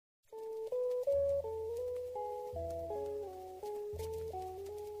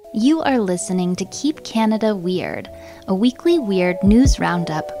You are listening to Keep Canada Weird, a weekly weird news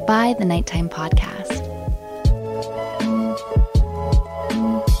roundup by the Nighttime Podcast.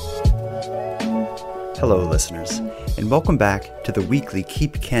 Hello, listeners, and welcome back to the weekly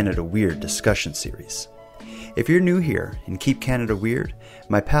Keep Canada Weird discussion series. If you're new here in Keep Canada Weird,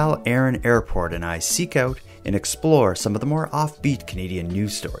 my pal Aaron Airport and I seek out and explore some of the more offbeat Canadian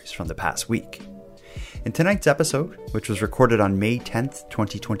news stories from the past week. In tonight's episode, which was recorded on May 10th,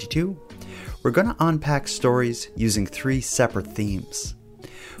 2022, we're going to unpack stories using three separate themes.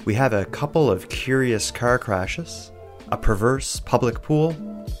 We have a couple of curious car crashes, a perverse public pool,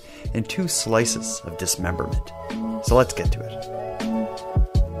 and two slices of dismemberment. So let's get to it.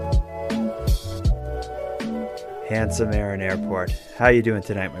 Handsome Aaron Airport, how you doing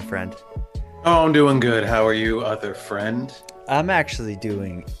tonight, my friend? Oh, I'm doing good. How are you, other friend? I'm actually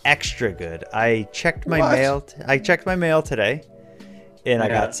doing extra good. I checked my mail. I checked my mail today, and I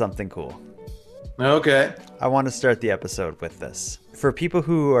got something cool. Okay. I want to start the episode with this. For people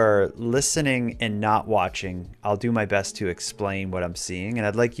who are listening and not watching, I'll do my best to explain what I'm seeing, and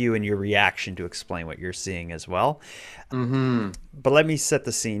I'd like you and your reaction to explain what you're seeing as well. But let me set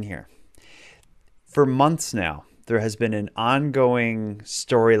the scene here. For months now, there has been an ongoing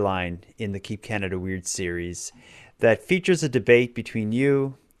storyline in the Keep Canada Weird series that features a debate between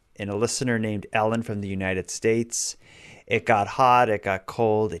you and a listener named Ellen from the United States. It got hot, it got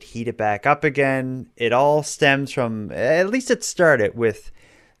cold, it heated back up again. It all stems from, at least it started with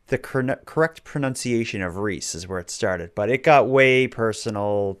the correct pronunciation of Reese is where it started. But it got way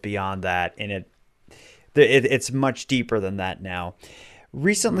personal beyond that, and it's much deeper than that now.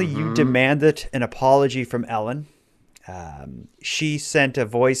 Recently, you demanded an apology from Ellen. She sent a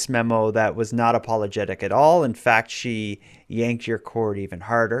voice memo that was not apologetic at all. In fact, she yanked your cord even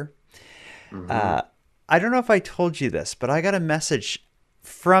harder. I don't know if I told you this, but I got a message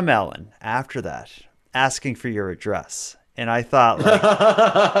from Ellen after that asking for your address. And I thought,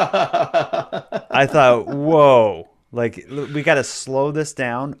 whoa, like, we got to slow this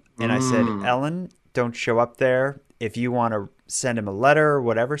down. And I said, Ellen, don't show up there. If you want to send him a letter or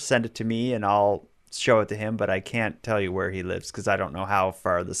whatever, send it to me and I'll show it to him, but I can't tell you where he lives because I don't know how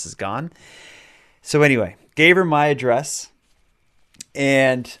far this has gone. So anyway, gave her my address,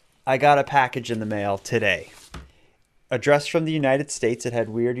 and I got a package in the mail today. Address from the United States. It had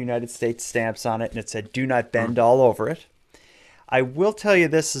weird United States stamps on it, and it said, "Do not bend" all over it. I will tell you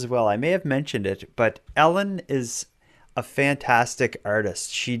this as well. I may have mentioned it, but Ellen is a fantastic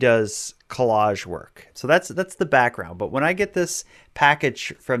artist. She does collage work. So that's the background. But when I get this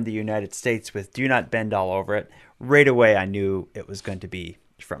package from the United States with "Do not bend" all over it, right away I knew it was going to be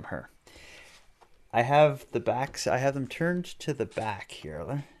from her. I have the backs. I have them turned to the back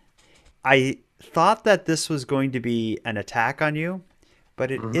here. I thought that this was going to be an attack on you,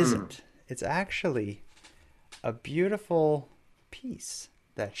 but it isn't. It's actually a beautiful piece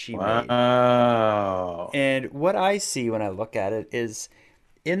that she made. And what I see when I look at it is,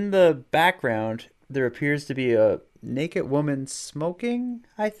 in the background, there appears to be a naked woman smoking,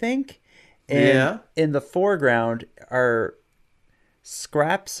 I think. And in the foreground are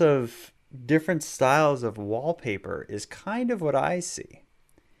scraps of different styles of wallpaper is kind of what I see.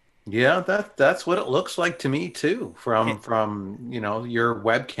 Yeah, that's what it looks like to me too, from your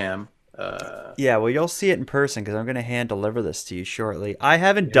webcam. Yeah, well, you'll see it in person because I'm going to hand deliver this to you shortly. I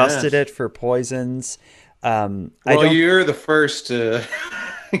haven't dusted it for poisons. You're the first to,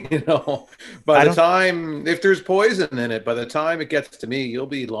 by the time, if there's poison in it, by the time it gets to me, you'll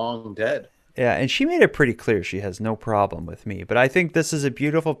be long dead. Yeah, and she made it pretty clear she has no problem with me. But I think this is a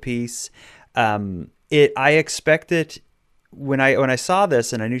beautiful piece. I expected, when I saw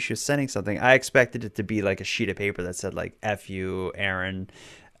this and I knew she was sending something, I expected it to be like a sheet of paper that said like "F you, Aaron,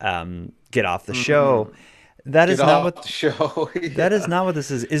 get off the show." That is not what the show. That is not what this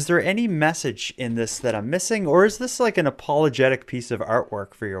is. Is there any message in this that I'm missing, or is this like an apologetic piece of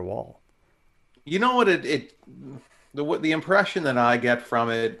artwork for your wall? You know what the impression that I get from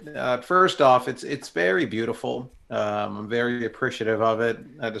it, first off, it's very beautiful. I'm very appreciative of it.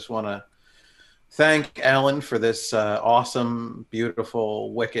 I just want to thank Ellen for this awesome,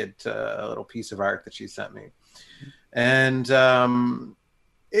 beautiful, wicked little piece of art that she sent me. And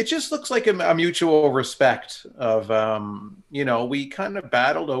it just looks like a mutual respect of, we kind of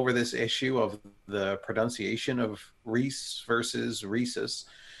battled over this issue of the pronunciation of Reese versus Reese's.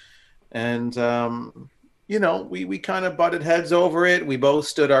 And, we kind of butted heads over it. We both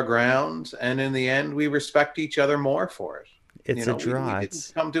stood our ground. And in the end, we respect each other more for it. It's a draw. We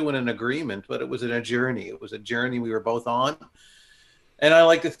didn't come to an agreement, but it was a journey. It was a journey we were both on. And I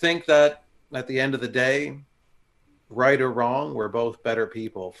like to think that at the end of the day, right or wrong, we're both better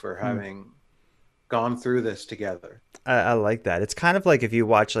people for Hmm. having gone through this together. I like that. It's kind of like if you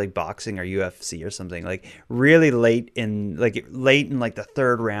watch like boxing or UFC or something, like really late in like the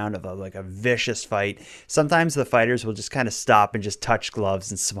third round of a vicious fight. Sometimes the fighters will just kind of stop and just touch gloves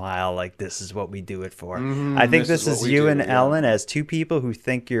and smile, like this is what we do it for. I think This is this what is we you and do. Yeah. Ellen as two people who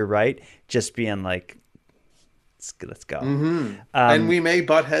think you're right, just being like, let's go. And Um, we may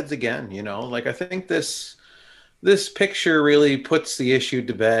butt heads again, like I think this picture really puts the issue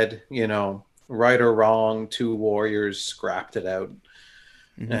to bed, right or wrong, two warriors scrapped it out.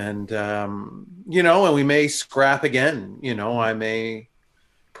 mhm, And we may scrap again, mhm. I may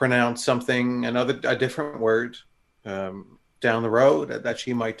pronounce something, a different word, down the road that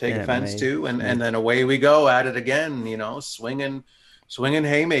she might take And it offense may to, and make then away we go at it again, swinging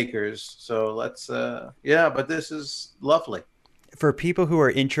haymakers. So let's, yeah, but this is lovely. for people who are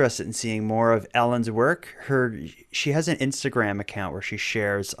interested in seeing more of Ellen's work, she has an Instagram account where she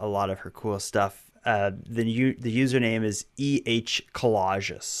shares a lot of her cool stuff. The username is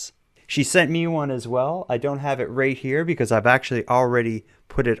ehcollages. She sent me one as well. I don't have it right here because I've actually already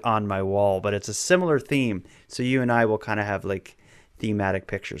put it on my wall, but it's a similar theme. So you and I will kind of have like thematic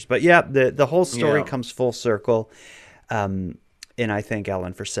pictures. But yeah, the whole story Yeah. comes full circle. Um, and I thank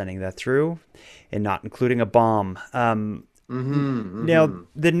Ellen for sending that through and not including a bomb. Now, Mm-hmm.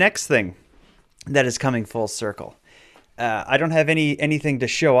 the next thing that is coming full circle. I don't have anything to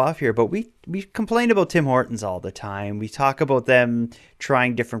show off here, but we complain about Tim Hortons all the time. We talk about them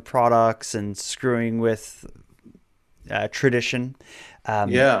trying different products and screwing with tradition. Um,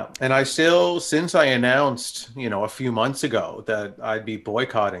 Yeah, and I still, since I announced, a few months ago that I'd be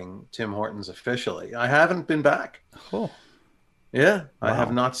boycotting Tim Hortons officially, I haven't been back. oh, Yeah, I have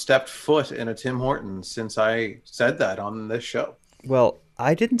wow. not stepped foot in a Tim Hortons since I said that on this show. Well,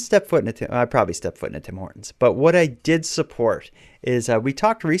 I didn't step foot in a Tim. I probably stepped foot in a Tim Hortons, but what I did support is we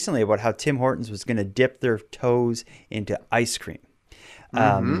talked recently about how Tim Hortons was going to dip their toes into ice cream,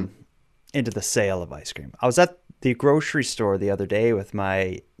 Mm-hmm. into the sale of ice cream. I was at the grocery store the other day with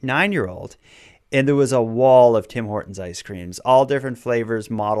my 9-year-old, and there was a wall of Tim Hortons ice creams, all different flavors,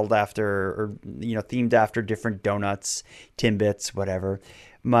 modeled after or themed after different donuts, Timbits, whatever.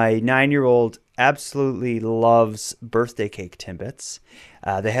 My 9-year-old absolutely loves birthday cake Timbits.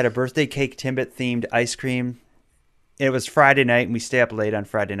 They had a birthday cake Timbit themed ice cream. It was Friday night, and we stay up late on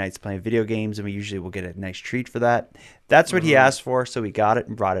Friday nights playing video games, and we usually will get a nice treat for that. That's what he Mm-hmm. asked for, so we got it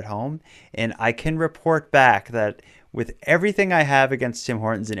and brought it home. And I can report back that with everything I have against Tim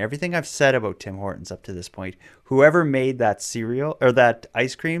Hortons and everything I've said about Tim Hortons up to this point, whoever made that cereal or that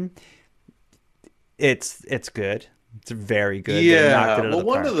ice cream, it's good. It's very good. They knocked Yeah, it out of well, the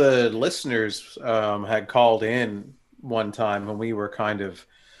one of park. the listeners had called in one time when we were kind of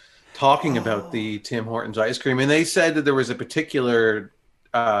talking about Oh, the Tim Hortons ice cream, and they said that there was a particular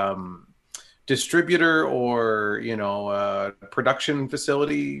um, distributor or production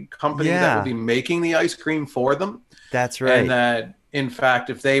facility company that would yeah, be making the ice cream for them, that's and right. that in fact,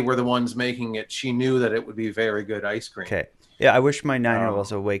 if they were the ones making it, she knew that it would be very good ice cream. Okay. Yeah, I wish my 9-year-old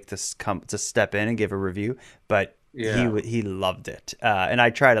was Um, awake to come to step in and give a review, but yeah. he loved it, and I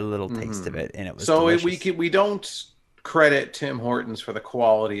tried a little taste of Hmm. it, and it was So delicious. we don't credit Tim Hortons for the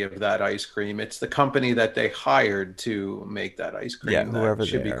quality of that ice cream. It's the company that they hired to make that ice Yeah, cream that whoever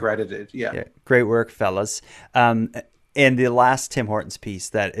should they be are. credited. Yeah. Yeah, great work, fellas. Um, and the last Tim Hortons piece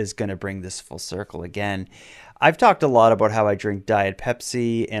that is going to bring this full circle again. I've talked a lot about how I drink Diet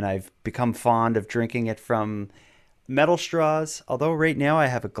Pepsi, and I've become fond of drinking it from metal straws. Although right now I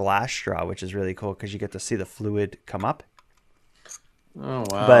have a glass straw, which is really cool because you get to see the fluid come up. Oh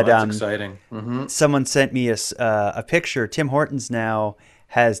wow, But that's exciting. someone sent me a picture. Tim Hortons now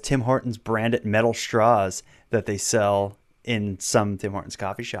has Tim Hortons branded metal straws that they sell in some Tim Hortons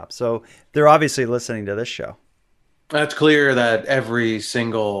coffee shops. So they're obviously listening to this show. That's clear that every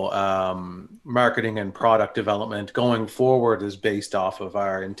single marketing and product development going forward is based off of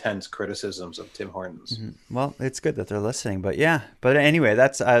our intense criticisms of Tim Hortons. Well, it's good that they're listening. But yeah, but anyway,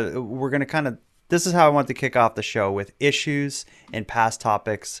 that's we're gonna kind of. This is how I want to kick off the show with issues and past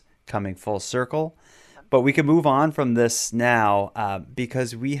topics coming full circle. But we can move on from this now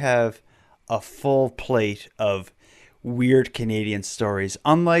because we have a full plate of weird Canadian stories.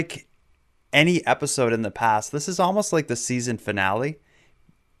 Unlike any episode in the past, this is almost like the season finale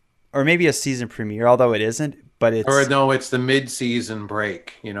or maybe a season premiere, although it isn't. But Or it's no, it's the mid-season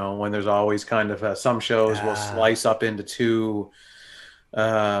break, when there's always kind of some shows will uh, slice up into two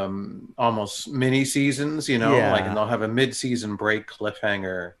almost mini seasons, like, and yeah, they'll have a mid-season break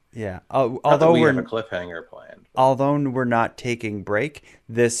cliffhanger. yeah. Not that we have a cliffhanger planned, but Although we're not taking break,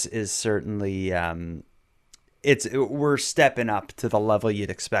 this is certainly we're stepping up to the level you'd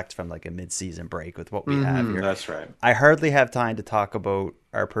expect from like a mid-season break with what we have here. That's right. I hardly have time to talk about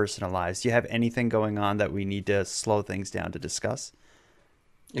our personal lives. Do you have anything going on that we need to slow things down to discuss?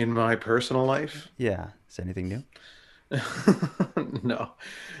 In my personal life, Yeah. Is anything new? no,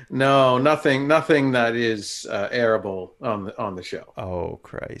 no, nothing that is airable on the show. Oh,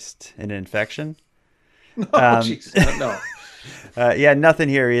 Christ. An infection? No, Um, jeez, no. yeah, nothing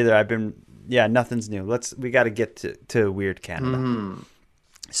here either. Nothing's new. We got to get to Weird Canada.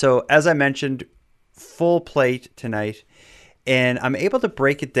 So, as I mentioned, full plate tonight, and I'm able to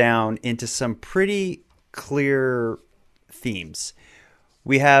break it down into some pretty clear themes.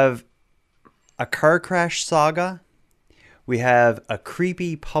 We have a car crash saga, we have a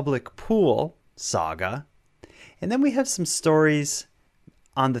creepy public pool saga, and then we have some stories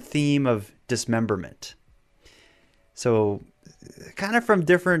on the theme of dismemberment. So, kind of from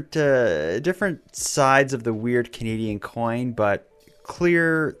different sides of the weird Canadian coin, but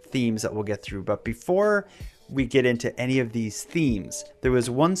clear themes that we'll get through. But before we get into any of these themes, there was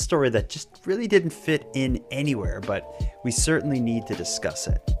one story that just really didn't fit in anywhere, but we certainly need to discuss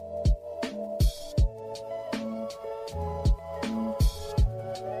it.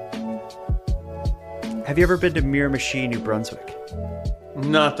 Have you ever been to Miramichi, New Brunswick?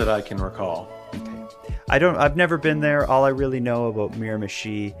 Not that I can recall. I've never been there. All I really know about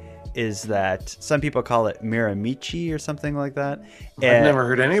Miramichi is that some people call it Miramichi or something like that. I've never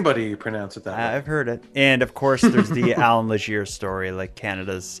heard anybody pronounce it that way. I've heard it. And of course, there's the Alan Legier story, like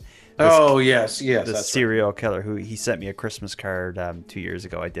Canada's. Yes, the serial killer who he sent me a Christmas card 2 years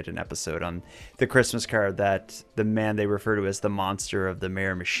ago. I did an episode on the Christmas card that the man they refer to as the monster of the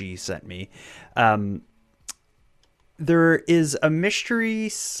Miramichi sent me. There is a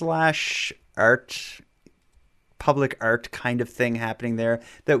mystery / art, public art kind of thing happening there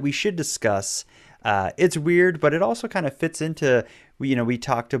that we should discuss. It's weird, but it also kind of fits into, we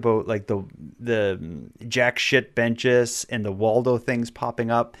talked about like the jack shit benches and the Waldo things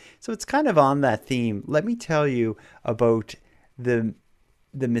popping up. So it's kind of on that theme. Let me tell you about the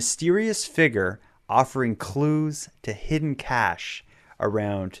mysterious figure offering clues to hidden cache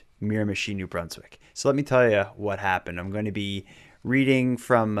around Miramichi, New Brunswick. So let me tell you what happened. I'm going to be reading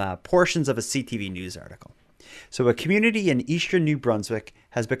from portions of a CTV News article. So a community in eastern New Brunswick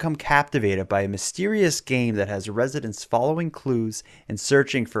has become captivated by a mysterious game that has residents following clues and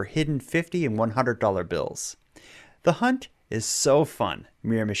searching for hidden $50 and $100 bills. The hunt is so fun,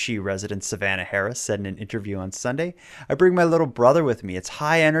 Miramichi resident Savannah Harris said in an interview on Sunday. I bring my little brother with me. It's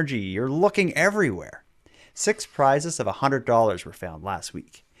high energy. You're looking everywhere. 6 prizes of $100 were found last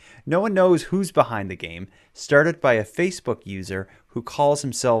week. No one knows who's behind the game, started by a Facebook user who calls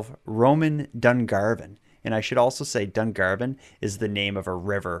himself Roman Dungarvan. And I should also say Dungarvan is the name of a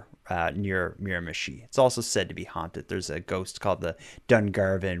river near Miramichi. It's also said to be haunted. There's a ghost called the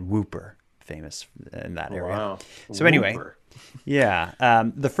Dungarvan Whooper, famous in that area. Wow. So anyway, Whooper.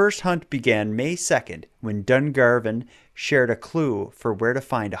 the first hunt began May 2nd when Dungarvan shared a clue for where to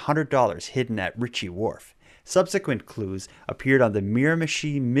find $100 hidden at Ritchie Wharf. Subsequent clues appeared on the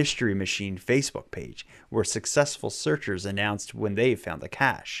Miramichi Mystery Machine Facebook page, where successful searchers announced when they found the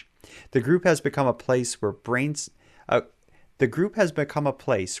cache. The group has become a place where people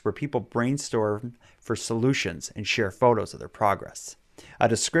brainstorm for solutions and share photos of their progress. A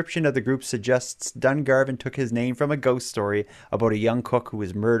description of the group suggests Dungarvan took his name from a ghost story about a young cook who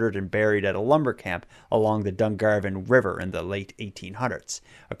was murdered and buried at a lumber camp along the Dungarvan River in the late 1800s.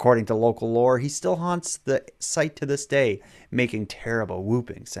 According to local lore, he still haunts the site to this day, making terrible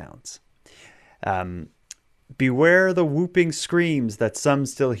whooping sounds. Beware the whooping screams that some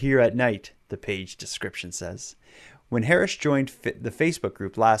still hear at night, the page description says. When Harris joined the Facebook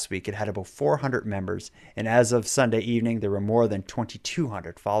group last week, it had about 400 members, and as of Sunday evening, there were more than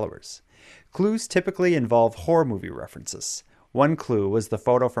 2,200 followers. Clues typically involve horror movie references. One clue was the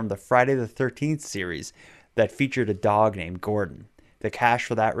photo from the Friday the 13th series that featured a dog named Gordon. The cache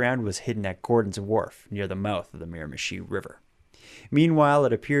for that round was hidden at Gordon's Wharf, near the mouth of the Miramichi River. Meanwhile,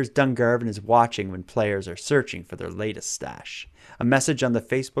 it appears Dungarvan is watching when players are searching for their latest stash. A message on the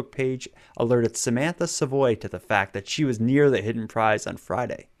Facebook page alerted Samantha Savoy to the fact that she was near the hidden prize on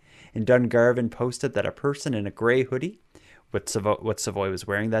Friday. And Dungarvan posted that a person in a gray hoodie, what Savoy was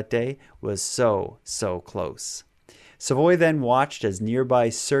wearing that day, was so close. Savoy then watched as nearby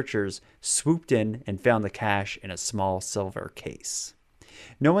searchers swooped in and found the cache in a small silver case.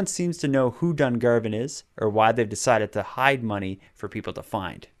 No one seems to know who Dungarvan is or why they've decided to hide money for people to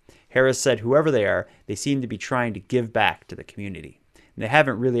find. Harris said whoever they are, they seem to be trying to give back to the community. And they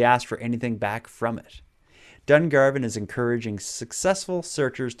haven't really asked for anything back from it. Dungarvan is encouraging successful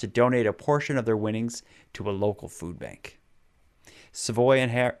searchers to donate a portion of their winnings to a local food bank. Savoy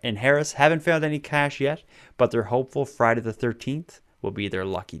and Harris haven't found any cash yet, but they're hopeful Friday the 13th will be their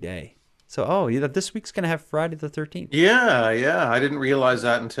lucky day. So, this week's going to have Friday the 13th. Yeah, I didn't realize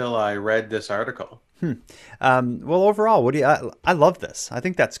that until I read this article. Well, overall, what do you? I love this. I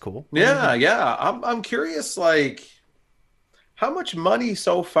think that's cool. Yeah. I'm curious, like, how much money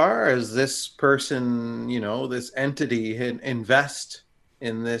so far has this person, this entity invest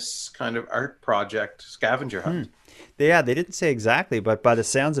in this kind of art project scavenger hunt? They didn't say exactly, but by the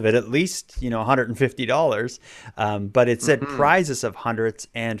sounds of it, at least $150. But it said prizes of hundreds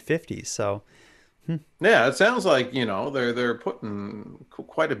and fifties. So yeah, it sounds like they're putting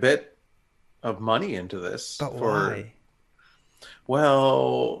quite a bit of money into this. But why?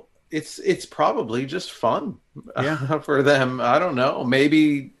 Well, it's probably just fun for them. I don't know.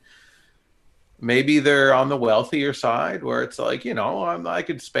 Maybe they're on the wealthier side where it's like, I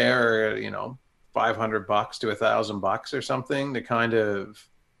could spare, $500 to $1,000 or something to kind of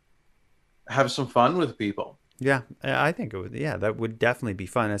have some fun with people. Yeah, I think it would. Yeah, that would definitely be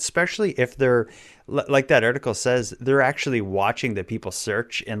fun, especially if they're, like that article says, they're actually watching the people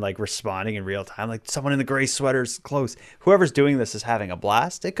search and like responding in real time. Like someone in the gray sweater's close. Whoever's doing this is having a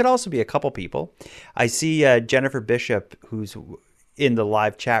blast. It could also be a couple people. I see Jennifer Bishop, who's in the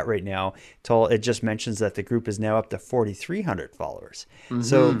live chat right now, it just mentions that the group is now up to 4,300 followers. Mm-hmm.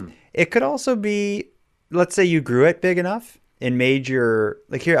 So it could also be, let's say you grew it big enough and made your,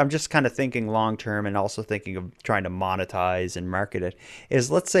 like here, I'm just kind of thinking long term and also thinking of trying to monetize and market it,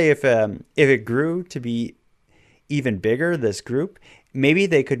 is let's say if it grew to be even bigger, this group, maybe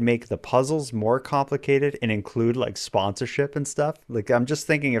they could make the puzzles more complicated and include like sponsorship and stuff. Like I'm just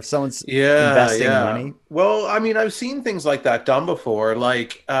thinking if someone's investing money. Well, I mean, I've seen things like that done before.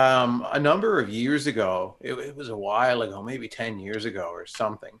 Like a number of years ago, it was a while ago, maybe 10 years ago or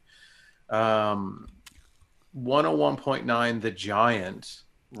something. 101.9 The Giant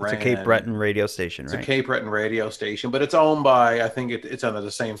ran. It's a Cape Breton radio station, right? It's a Cape Breton radio station, but it's owned by, I think it's under the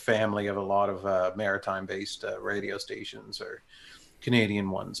same family of a lot of maritime-based radio stations or Canadian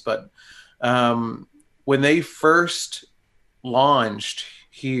ones. But when they first launched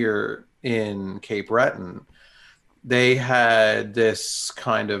here in Cape Breton, they had this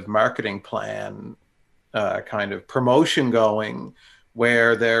kind of marketing plan, kind of promotion going,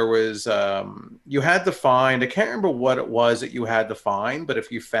 where there was, you had to find, I can't remember what it was that you had to find, but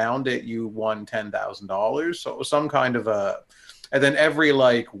if you found it, you won $10,000. So it was some kind of and then every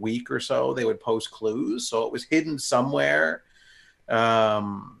like week or so, they would post clues. So it was hidden somewhere. I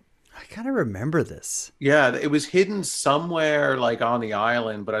kind of remember this. Yeah, it was hidden somewhere like on the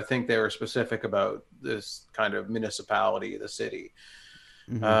island, but I think they were specific about this kind of municipality, the city.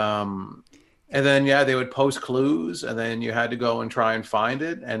 Mm-hmm. And then, they would post clues, and then you had to go and try and find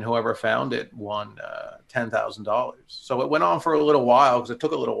it, and whoever found it won $10,000. So it went on for a little while because it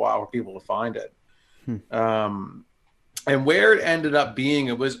took a little while for people to find it. And where it ended up being,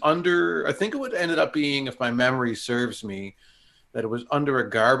 it was under, I think it would ended up being, if my memory serves me, that it was under a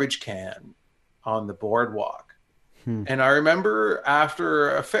garbage can on the boardwalk. And I remember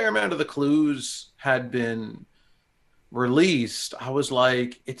after a fair amount of the clues had been released, I was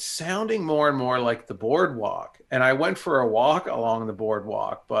like, it's sounding more and more like the boardwalk. And I went for a walk along the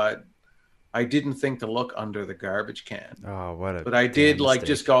boardwalk, but I didn't think to look under the garbage can. Oh, what a But I did like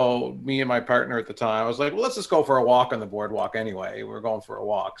mistake. just go, me and my partner at the time, I was like, well, let's just go for a walk on the boardwalk anyway. We're going for a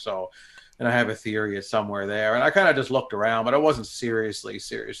walk. So, and I have a theory it's somewhere there. And I kind of just looked around, but I wasn't seriously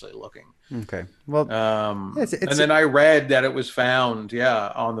looking. Okay. Well, and then I read that it was found,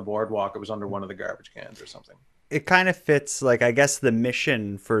 on the boardwalk. It was under one of the garbage cans or something. It kind of fits, like, I guess the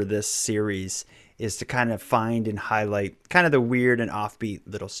mission for this series is to kind of find and highlight kind of the weird and offbeat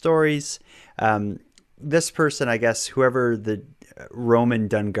little stories. This person, I guess, whoever the Roman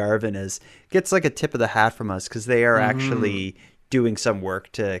Dungarvan is, gets like a tip of the hat from us because they are actually doing some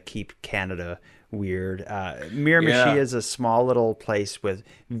work to keep Canada weird. Miramichi is a small little place with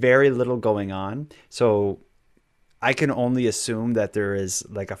very little going on. So I can only assume that there is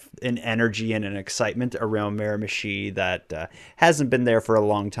like an energy and an excitement around Miramichi that hasn't been there for a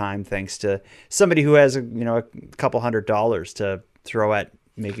long time, thanks to somebody who has a couple $100 to throw at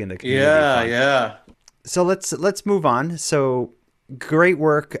making the community fun. Yeah. So let's move on. So great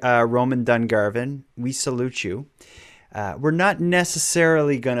work, Roman Dungarvan. We salute you. We're not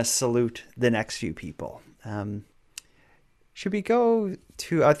necessarily going to salute the next few people. Should we go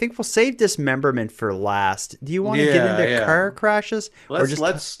to? I think we'll save dismemberment for last. Do you want to get into car crashes?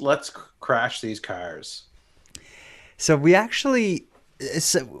 Let's crash these cars. So we actually,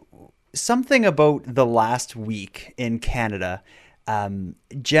 something about the last week in Canada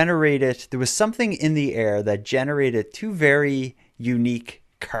there was something in the air that generated two very unique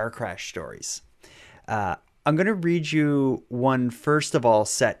car crash stories. I'm going to read you one, first of all,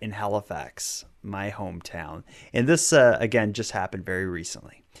 set in Halifax, my hometown. And this, again, just happened very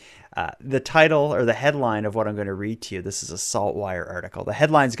recently. The title or the headline of what I'm going to read to you, this is a Saltwire article. The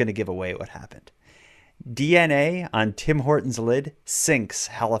headline is going to give away what happened. DNA on Tim Hortons lid sinks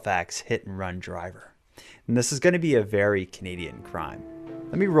Halifax hit and run driver. And this is going to be a very Canadian crime.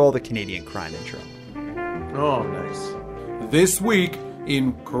 Let me roll the Canadian crime intro. Oh, nice. This week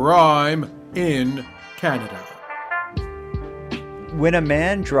in Crime in Canada. When a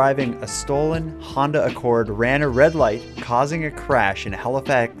man driving a stolen Honda Accord ran a red light, causing a crash in a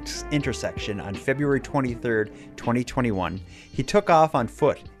Halifax intersection on February 23rd, 2021, he took off on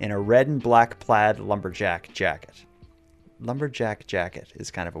foot in a red and black plaid lumberjack jacket. Lumberjack jacket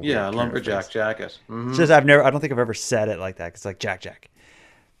is kind of a weird term. Lumberjack jacket. Mm-hmm. It's just I don't think I've ever said it like that. It's like Jack.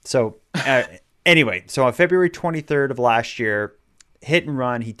 So anyway, so on February 23rd of last year, hit and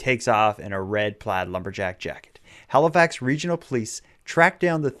run, he takes off in a red plaid lumberjack jacket. Halifax Regional Police tracked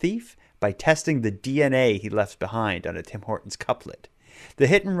down the thief by testing the DNA he left behind on a Tim Hortons cup lid. The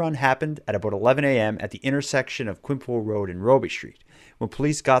hit and run happened at about 11 a.m. at the intersection of Quinpool Road and Roby Street. When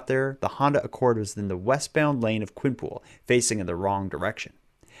police got there, the Honda Accord was in the westbound lane of Quinpool, facing in the wrong direction.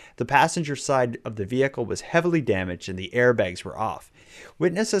 The passenger side of the vehicle was heavily damaged and the airbags were off.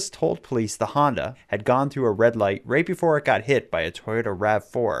 Witnesses told police the Honda had gone through a red light right before it got hit by a Toyota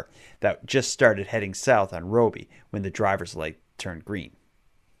RAV4 that just started heading south on Roby when the driver's light turned green.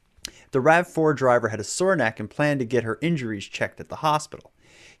 The RAV4 driver had a sore neck and planned to get her injuries checked at the hospital.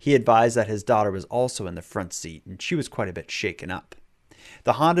 He advised that his daughter was also in the front seat and she was quite a bit shaken up.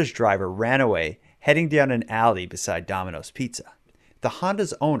 The Honda's driver ran away, heading down an alley beside Domino's Pizza. The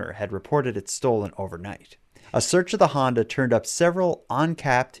Honda's owner had reported it stolen overnight. A search of the Honda turned up several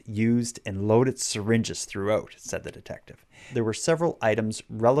uncapped, used, and loaded syringes throughout, said the detective. There were several items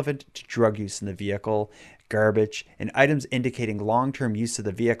relevant to drug use in the vehicle, garbage, and items indicating long-term use of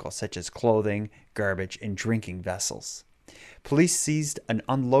the vehicle, such as clothing, garbage, and drinking vessels. Police seized an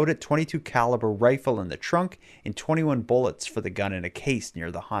unloaded .22 caliber rifle in the trunk and 21 bullets for the gun in a case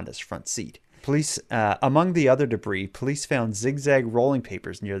near the Honda's front seat. Among the other debris, police found zigzag rolling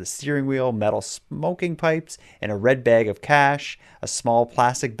papers near the steering wheel, metal smoking pipes, and a red bag of cash, a small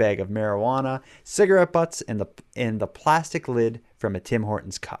plastic bag of marijuana, cigarette butts, and the plastic lid from a Tim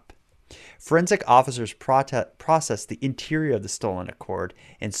Hortons cup. Forensic officers processed the interior of the stolen Accord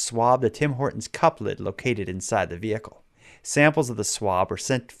and swabbed the Tim Hortons cup lid located inside the vehicle. Samples of the swab were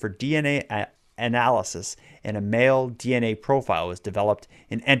sent for DNA analysis, and a male DNA profile was developed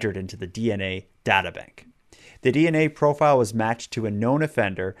and entered into the DNA databank. The DNA profile was matched to a known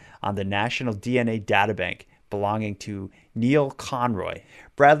offender on the National DNA Databank belonging to Neil Conroy.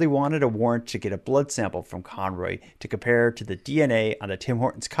 Bradley wanted a warrant to get a blood sample from Conroy to compare to the DNA on the Tim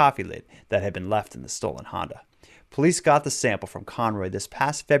Hortons coffee lid that had been left in the stolen Honda. Police got the sample from Conroy this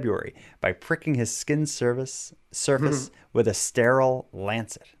past February by pricking his skin surface with a sterile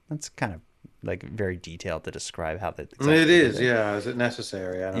lancet. That's kind of like very detailed to describe how that exactly it is. Yeah. Is it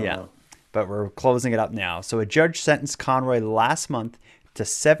necessary? I don't know. But we're closing it up now. So a judge sentenced Conroy last month to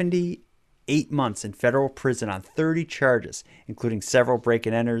 78 months in federal prison on 30 charges, including several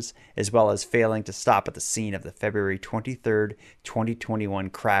break-and-enters, as well as failing to stop at the scene of the February 23rd, 2021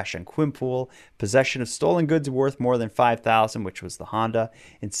 crash in Quinpool, possession of stolen goods worth more than $5,000, which was the Honda,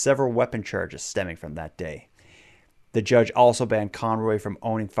 and several weapon charges stemming from that day. The judge also banned Conroy from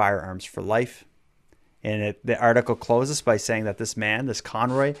owning firearms for life. And the article closes by saying that this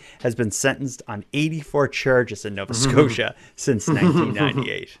Conroy, has been sentenced on 84 charges in Nova Scotia since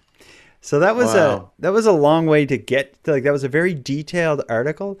 1998. So that was a long way to get to, that was a very detailed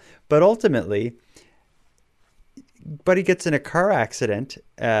article, but ultimately, Buddy gets in a car accident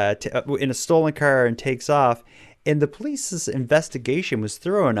in a stolen car and takes off. And the police's investigation was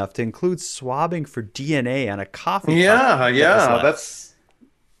thorough enough to include swabbing for DNA on a coffee cup.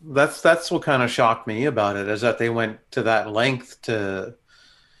 That's what kind of shocked me about it, is that they went to that length to,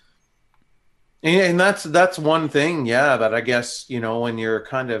 and that's one thing, that I guess, when you're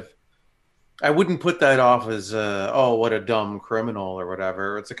kind of, I wouldn't put that off as what a dumb criminal or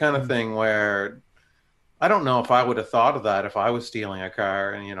whatever. It's the kind of thing where I don't know if I would have thought of that if I was stealing a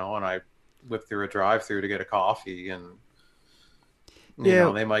car and I whip through a drive-through to get a coffee, and You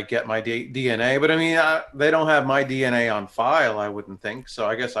know, they might get my DNA, but I mean, they don't have my DNA on file, I wouldn't think. So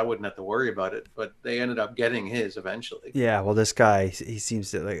I guess I wouldn't have to worry about it, but they ended up getting his eventually. Yeah, well, this guy, he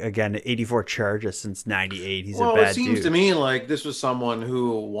seems to, like, again, 84 charges since 98. He's a bad dude. Well, it seems to me like this was someone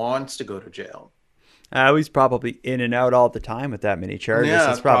who wants to go to jail. He's probably in and out all the time with that many charges.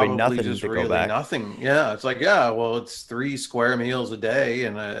 Yeah, it's probably nothing just to really go back. Nothing. Yeah, it's like, yeah, well, it's 3 square meals a day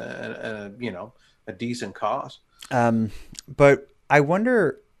and a decent cost. But I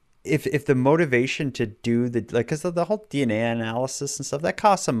wonder if the motivation to do because the whole DNA analysis and stuff, that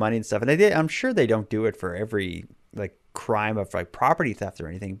costs some money and stuff, and I'm sure they don't do it for every like crime of like property theft or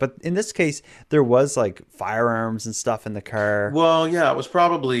anything, but in this case there was like firearms and stuff in the car. Well, yeah, it was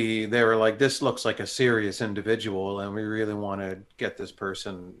probably, they were like, this looks like a serious individual and we really want to get this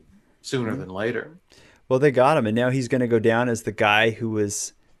person sooner than later. Well, they got him, and now he's going to go down as the guy who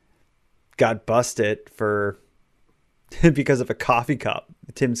got busted for because of a coffee cup,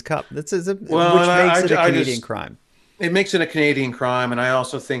 Tim's cup. Which makes it a Canadian crime. It makes it a Canadian crime, and I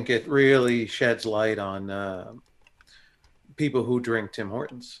also think it really sheds light on people who drink Tim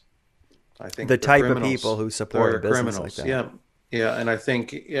Hortons. I think the type of people who support a business like that. Yeah, and I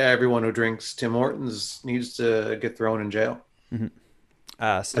think everyone who drinks Tim Hortons needs to get thrown in jail. Mm-hmm.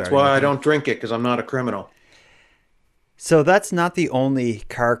 That's why I don't drink it, because I'm not a criminal. So that's not the only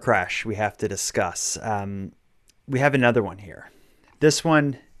car crash we have to discuss. We have another one here. This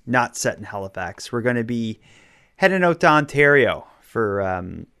one not set in Halifax. We're going to be heading out to Ontario for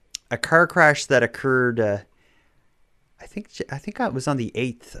a car crash that occurred. I think it was on the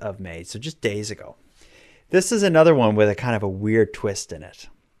 8th of May, so just days ago. This is another one with a kind of a weird twist in it.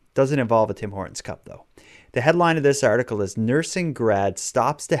 Doesn't involve a Tim Hortons cup though. The headline of this article is "Nursing Grad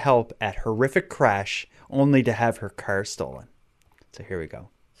Stops to Help at Horrific Crash Only to Have Her Car Stolen." So here we go.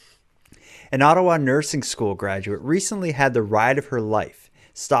 An Ottawa nursing school graduate recently had the ride of her life,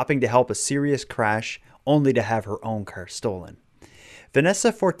 stopping to help a serious crash only to have her own car stolen.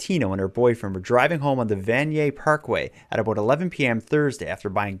 Vanessa Fortino and her boyfriend were driving home on the Vanier Parkway at about 11 p.m. Thursday after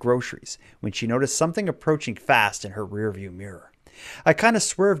buying groceries when she noticed something approaching fast in her rearview mirror. "I kind of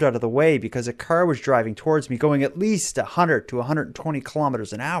swerved out of the way because a car was driving towards me going at least 100 to 120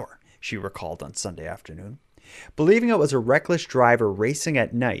 kilometers an hour, she recalled on Sunday afternoon. Believing it was a reckless driver racing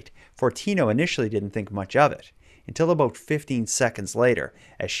at night, Fortino initially didn't think much of it, until about 15 seconds later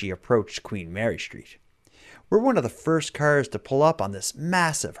as she approached Queen Mary Street. "We're one of the first cars to pull up on this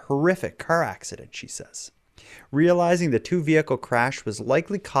massive, horrific car accident," she says. Realizing the two-vehicle crash was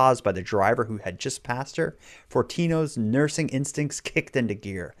likely caused by the driver who had just passed her, Fortino's nursing instincts kicked into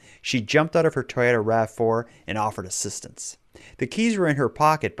gear. She jumped out of her Toyota RAV4 and offered assistance. The keys were in her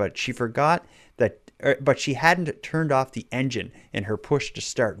pocket, but she hadn't turned off the engine in her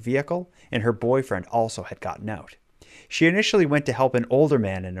push-to-start vehicle, and her boyfriend also had gotten out. She initially went to help an older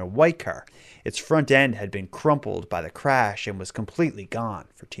man in a white car. Its front end had been crumpled by the crash and was completely gone,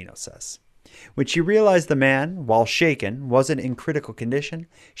 Fortino says. When she realized the man, while shaken, wasn't in critical condition,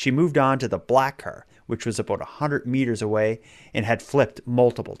 she moved on to the black car, which was about 100 meters away and had flipped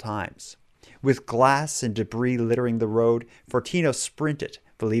multiple times. With glass and debris littering the road, Fortino sprinted,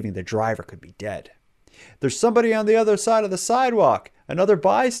 believing the driver could be dead. "There's somebody on the other side of the sidewalk, another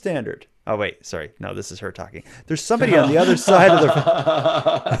bystander." Oh, wait, sorry. No, this is her talking. "There's somebody on the other side of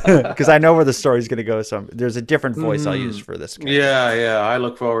the..." Because I know where the story's going to go, so there's a different voice I'll use for this. Yeah, I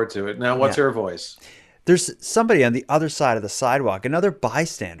look forward to it. Now, what's her voice? "There's somebody on the other side of the sidewalk, another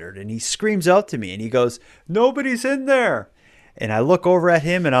bystander," and he screams out to me, and he goes, "Nobody's in there." And I look over at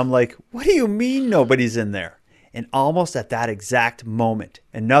him, and I'm like, "What do you mean nobody's in there?" And almost at that exact moment,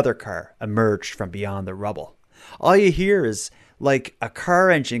 another car emerged from beyond the rubble. All you hear is like a car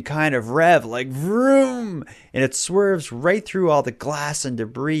engine kind of rev, like vroom, and it swerves right through all the glass and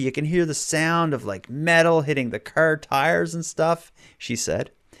debris. You can hear the sound of like metal hitting the car tires and stuff, she said.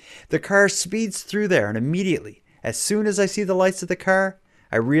 "The car speeds through there, and immediately, as soon as I see the lights of the car,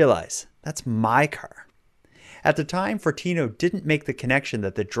 I realize that's my car." At the time, Fortino didn't make the connection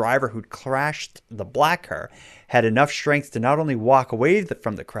that the driver who'd crashed the black car had enough strength to not only walk away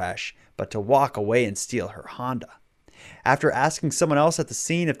from the crash, but to walk away and steal her Honda. After asking someone else at the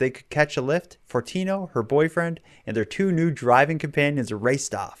scene if they could catch a lift, Fortino, her boyfriend, and their 2 new driving companions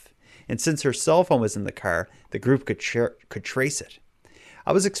raced off. And since her cell phone was in the car, the group could trace it.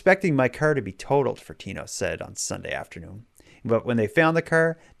 "I was expecting my car to be totaled," Fortino said on Sunday afternoon. But when they found the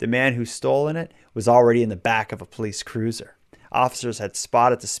car, the man who stolen it was already in the back of a police cruiser. Officers had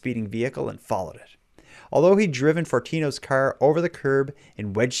spotted the speeding vehicle and followed it. Although he'd driven Fortino's car over the curb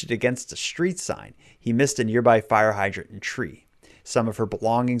and wedged it against a street sign, he missed a nearby fire hydrant and tree. Some of her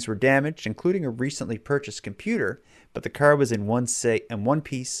belongings were damaged, including a recently purchased computer, but the car was in one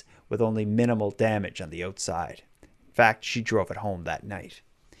piece with only minimal damage on the outside. In fact, she drove it home that night.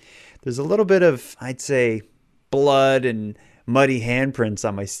 There's a little bit of, I'd say, blood and muddy handprints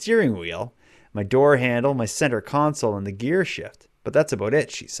on my steering wheel, my door handle, my center console, and the gear shift. But that's about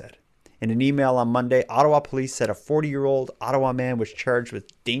it, she said. In an email on Monday, Ottawa police said a 40-year-old Ottawa man was charged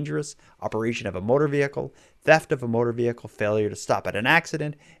with dangerous operation of a motor vehicle, theft of a motor vehicle, failure to stop at an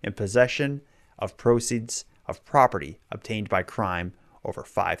accident, and possession of proceeds of property obtained by crime over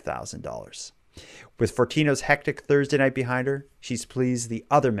 $5,000. With Fortino's hectic Thursday night behind her, she's pleased the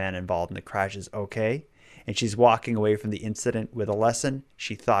other man involved in the crash is okay, and she's walking away from the incident with a lesson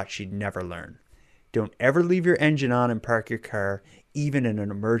she thought she'd never learn. Don't ever leave your engine on and park your car, even in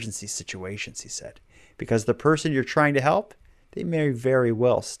an emergency situation, he said, because the person you're trying to help, they may very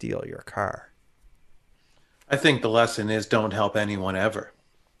well steal your car. I think the lesson is don't help anyone ever.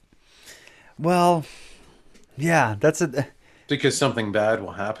 Well, yeah, because something bad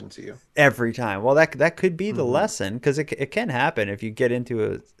will happen to you every time. Well, that could be the lesson, because it can happen if you get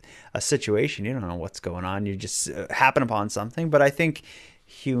into a situation. You don't know what's going on. You just happen upon something. But I think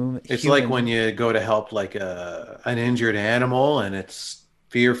it's like when you go to help like an injured animal and it's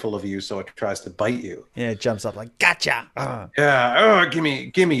fearful of you, so it tries to bite you. Yeah, it jumps up like, gotcha. Yeah, give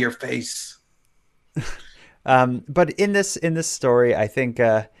me your face. But in this story, I think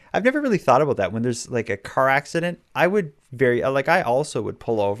I've never really thought about that. When there's like a car accident, I would I also would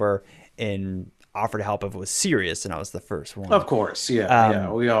pull over and offer to help if it was serious and I was the first one. Of course, yeah,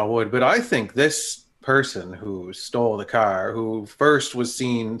 we all would. But I think this person who stole the car, who first was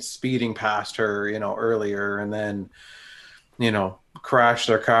seen speeding past her, earlier, and then, crashed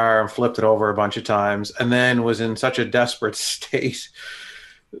their car and flipped it over a bunch of times, and then was in such a desperate state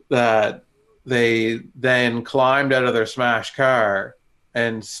that they then climbed out of their smashed car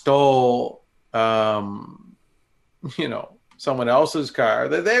and stole, someone else's car.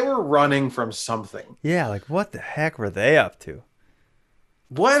 They were running from something. Yeah, like what the heck were they up to?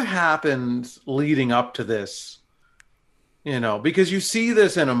 What happened leading up to this? Because you see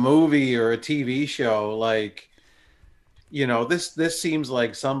this in a movie or a TV show, like, this seems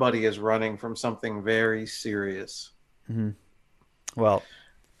like somebody is running from something very serious. Mm-hmm. Well,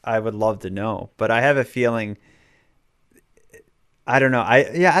 I would love to know, but I have a feeling, I don't know.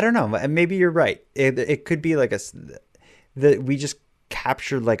 I don't know. Maybe you're right. It could be like that we just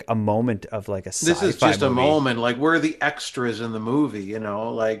captured like a moment of like a sci-fi This is just movie. A moment, like we're the extras in the movie,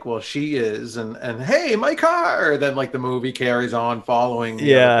 like, well, she is, and hey, my car. Then like the movie carries on following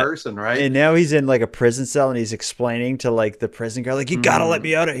the other person, right? And now he's in like a prison cell and he's explaining to like the prison guard, like, you gotta let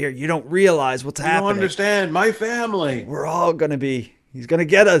me out of here. You don't realize what's happening. You don't understand my family. We're all gonna be. He's gonna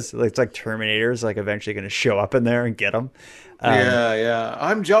get us. It's like Terminator's like eventually gonna show up in there and get him. Yeah.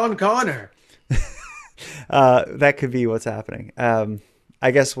 I'm John Connor. That could be what's happening. I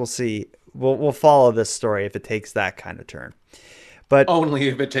guess we'll see. We'll follow this story if it takes that kind of turn, but only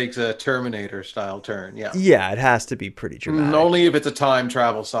if it takes a Terminator style turn. Yeah, it has to be pretty dramatic. Only if it's a time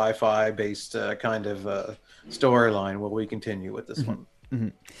travel sci-fi based kind of storyline will we continue with this one.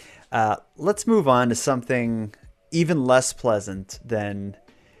 Mm-hmm. Let's move on to something even less pleasant than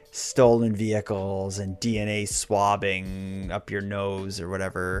stolen vehicles and DNA swabbing up your nose or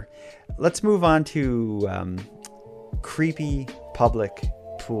whatever. Let's move on to creepy public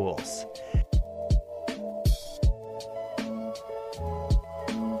pools.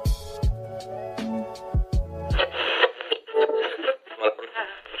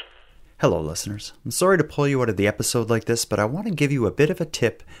 Hello, listeners. I'm sorry to pull you out of the episode like this, but I want to give you a bit of a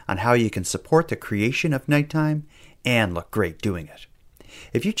tip on how you can support the creation of Nighttime and look great doing it.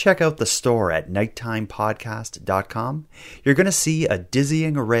 If you check out the store at nighttimepodcast.com, you're going to see a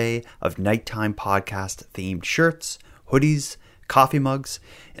dizzying array of Nighttime Podcast themed shirts, hoodies, coffee mugs,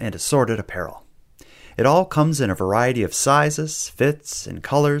 and assorted apparel. It all comes in a variety of sizes, fits, and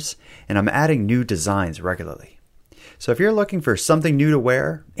colors, and I'm adding new designs regularly. So if you're looking for something new to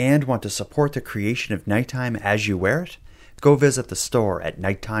wear and want to support the creation of Nighttime as you wear it, go visit the store at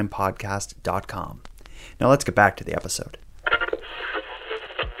nighttimepodcast.com. Now let's get back to the episode.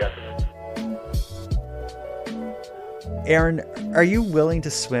 Aaron, are you willing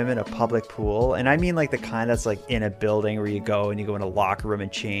to swim in a public pool? And I mean like the kind that's like in a building where you go and you go in a locker room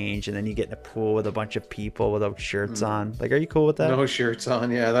and change, and then you get in a pool with a bunch of people without shirts on. Like, are you cool with that? No shirts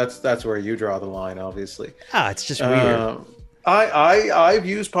on. Yeah, that's where you draw the line, obviously. It's just weird. I've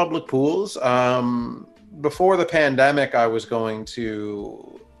used public pools. Before the pandemic, I was going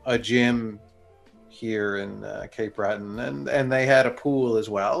to a gym here in Cape Breton, and they had a pool as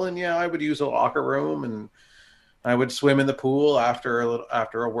well. And yeah, I would use a locker room and I would swim in the pool after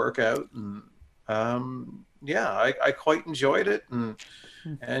a workout, and yeah, I quite enjoyed it,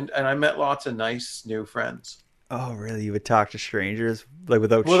 and I met lots of nice new friends. Oh, really? You would talk to strangers like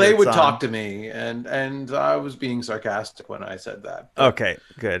without Well, they shirts would talk on? to me, and I was being sarcastic when I said that, but Okay,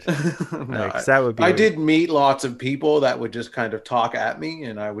 good. no, Because that would be I what did meet lots of people that would just kind of talk at me,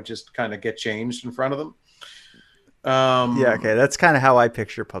 and I would just kind of get changed in front of them. yeah, okay. Um, That's kind of how I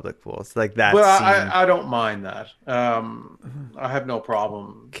picture public pools. Like that but scene. I don't mind that. I have no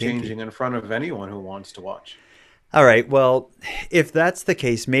problem Kinky. changing in front of anyone who wants to watch. All right. Well, if that's the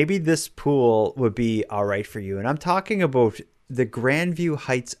case, maybe this pool would be all right for you. And I'm talking about the Grandview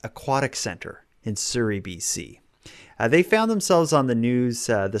Heights Aquatic Center in Surrey, BC. They found themselves on the news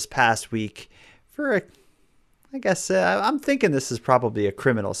this past week for I guess I'm thinking this is probably a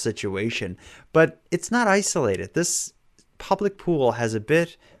criminal situation, but it's not isolated. This public pool has a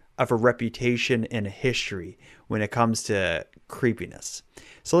bit of a reputation and a history when it comes to creepiness.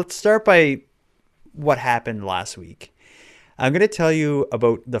 So let's start by what happened last week. I'm going to tell you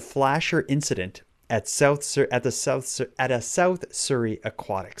about the flasher incident at a South Surrey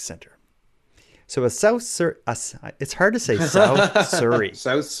Aquatic Center. So a South Surrey, it's hard to say South Surrey.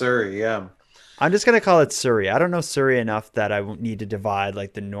 South Surrey, yeah. I'm just going to call it Surrey. I don't know Surrey enough that I won't need to divide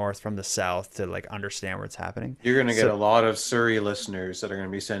like the north from the south to like understand what's happening. You're going to get So a lot of Surrey listeners that are going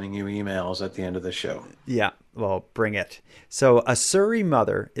to be sending you emails at the end of the show. yeah, well, bring it. So a Surrey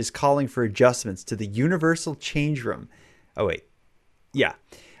mother is calling for adjustments to the universal change room. Oh wait. Yeah.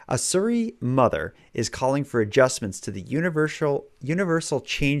 A Surrey mother is calling for adjustments to the universal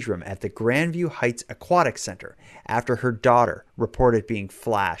change room at the Grandview Heights Aquatic Center after her daughter reported being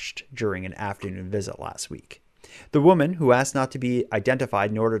flashed during an afternoon visit last week. The woman, who asked not to be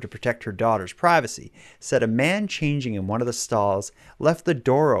identified in order to protect her daughter's privacy, said a man changing in one of the stalls left the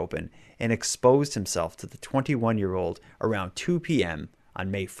door open and exposed himself to the 21-year-old around 2 p.m. on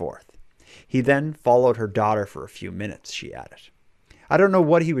May 4th. He then followed her daughter for a few minutes, she added. I don't know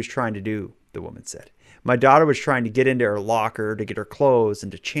what he was trying to do, the woman said. My daughter was trying to get into her locker to get her clothes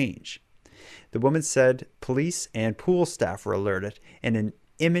and to change. The woman said police and pool staff were alerted, and an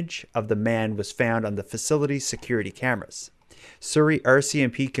image of the man was found on the facility's security cameras. Surrey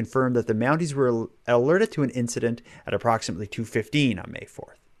RCMP confirmed that the Mounties were alerted to an incident at approximately 2:15 on May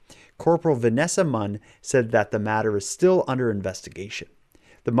 4th. Corporal Vanessa Munn said that the matter is still under investigation.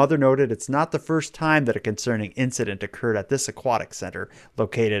 The mother noted it's not the first time that a concerning incident occurred at this aquatic center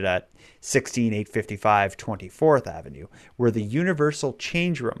located at 16855 24th Avenue, where the universal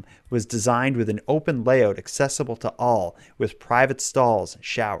change room was designed with an open layout accessible to all with private stalls and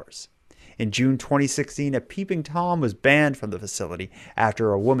showers. In June 2016, a peeping Tom was banned from the facility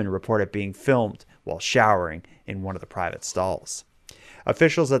after a woman reported being filmed while showering in one of the private stalls.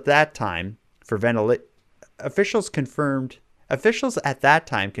 Officials at that time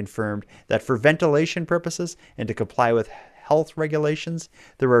confirmed that for ventilation purposes and to comply with health regulations,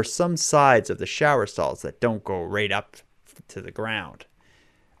 there are some sides of the shower stalls that don't go right up to the ground.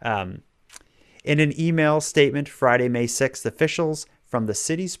 In an email statement Friday, May 6th, officials from the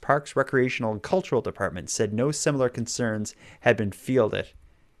city's Parks, Recreational, and Cultural Department said no similar concerns had been fielded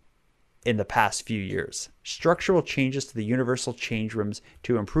in the past few years. Structural changes to the universal change rooms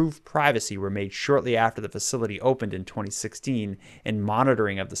to improve privacy were made shortly after the facility opened in 2016, and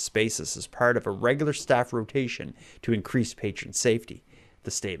monitoring of the spaces is part of a regular staff rotation to increase patron safety,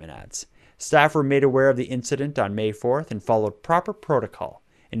 the statement adds. Staff were made aware of the incident on May 4th and followed proper protocol,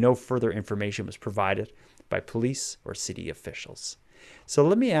 and no further information was provided by police or city officials. So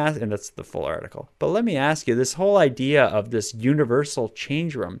let me ask, and that's the full article, but let me ask you, this whole idea of this universal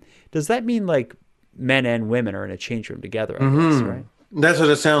change room, does that mean like men and women are in a change room together, I guess, right? That's what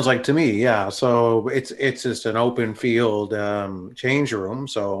it sounds like to me. Yeah. So it's just an open field change room.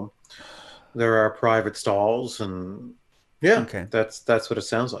 So there are private stalls, and yeah, Okay. that's what it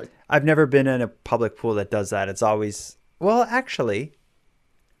sounds like. I've never been in a public pool that does that. It's always, well, actually,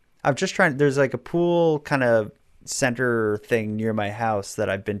 I'm just trying, there's like a pool kind of center thing near my house that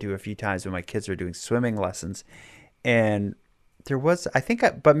I've been to a few times when my kids are doing swimming lessons. And there was, I think,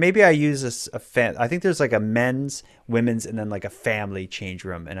 but maybe I use I think there's like a men's, women's, and then like a family change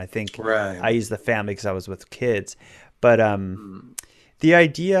room. And I think Right. I use the family because I was with kids. But the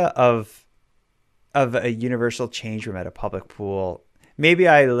idea of a universal change room at a public pool, maybe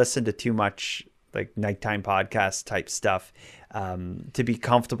I listen to too much like nighttime podcast type stuff to be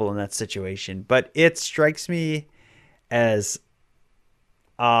comfortable in that situation. But it strikes me as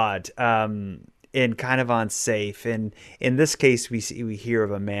odd and kind of unsafe. And in this case, we hear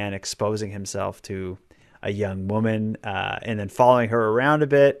of a man exposing himself to a young woman and then following her around a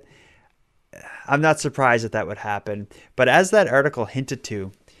bit. I'm not surprised that would happen. But as that article hinted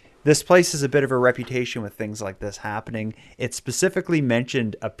to, this place has a bit of a reputation with things like this happening. It specifically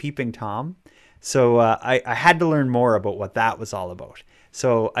mentioned a peeping Tom. So I had to learn more about what that was all about.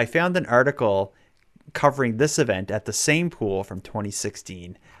 So I found an article covering this event at the same pool from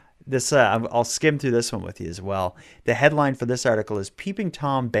 2016. This I'll skim through this one with you as well. The headline for this article is "Peeping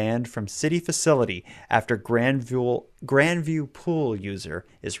Tom Banned from City Facility After Grandview Pool User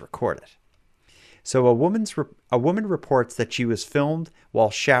is Recorded." So a woman reports that she was filmed while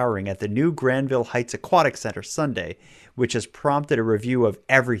showering at the new Granville Heights Aquatic Center Sunday, which has prompted a review of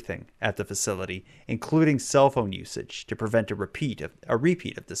everything at the facility, including cell phone usage, to prevent a repeat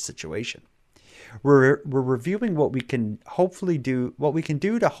of this situation. We're reviewing what we can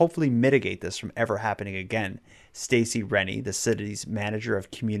do to hopefully mitigate this from ever happening again. Stacey Rennie, the city's manager of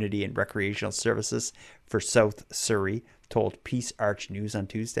community and recreational services for South Surrey, told Peace Arch News on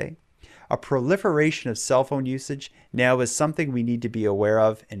Tuesday. A proliferation of cell phone usage now is something we need to be aware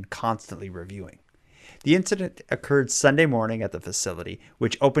of and constantly reviewing. The incident occurred Sunday morning at the facility,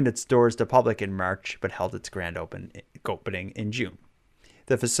 which opened its doors to public in March but held its grand opening in June.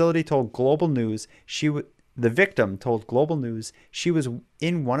 The facility told Global News the victim told Global News she was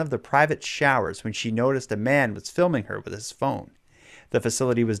in one of the private showers when she noticed a man was filming her with his phone. The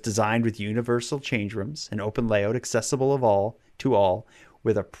facility was designed with universal change rooms, an open layout accessible to all,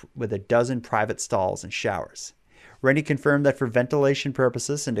 with a dozen private stalls and showers. Rennie confirmed that for ventilation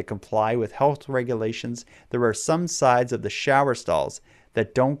purposes and to comply with health regulations, there are some sides of the shower stalls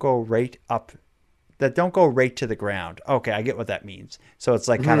that don't go right to the ground. Okay, I get what that means. So it's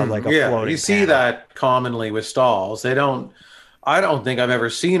like kind of like a floating You see panel. that commonly with stalls. I don't think I've ever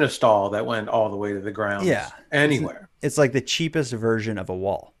seen a stall that went all the way to the ground anywhere. It's like the cheapest version of a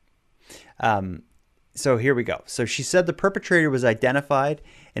wall. So here we go. So she said the perpetrator was identified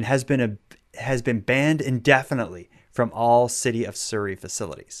and has been banned indefinitely from all City of Surrey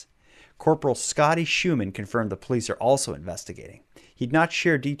facilities. Corporal Scotty Schumann confirmed the police are also investigating. He'd not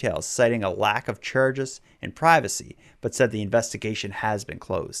share details, citing a lack of charges and privacy, but said the investigation has been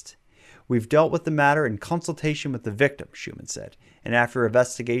closed. "We've dealt with the matter in consultation with the victim," Schumann said, "and after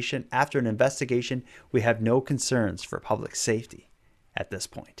an investigation, we have no concerns for public safety at this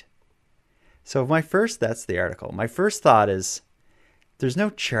point." So that's the article. My first thought is, there's no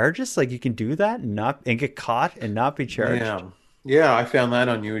charges? Like, you can do that and get caught and not be charged? Yeah, I found that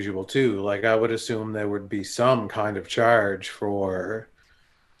unusual too. Like, I would assume there would be some kind of charge for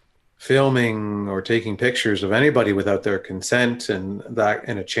filming or taking pictures of anybody without their consent, and that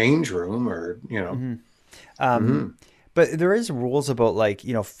in a change room, or But there is rules about, like,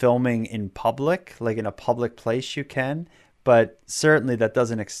 filming in public, like in a public place you can, but certainly that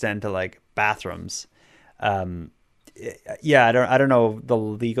doesn't extend to like bathrooms. Yeah, I don't know the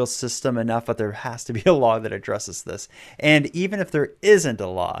legal system enough, but there has to be a law that addresses this. And even if there isn't a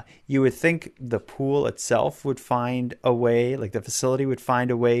law, you would think the pool itself would find a way, like the facility would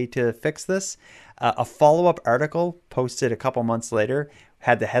find a way to fix this. A follow-up article posted a couple months later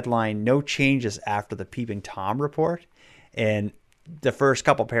had the headline, "No Changes After the Peeping Tom Report." And the first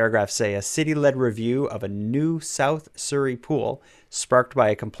couple paragraphs say a city-led review of a new South Surrey pool sparked by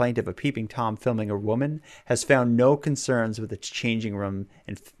a complaint of a peeping Tom filming a woman has found no concerns with its changing room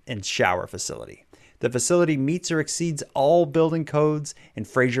and shower facility. The facility meets or exceeds all building codes and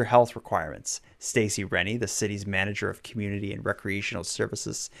Fraser Health requirements, Stacey Rennie, the city's manager of community and recreational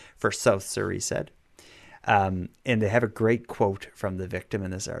services for South Surrey, said. And they have a great quote from the victim in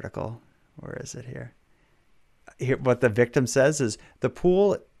this article. Where is it here? What the victim says is, "The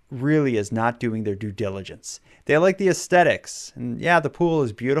pool really is not doing their due diligence. They like the aesthetics. And yeah, the pool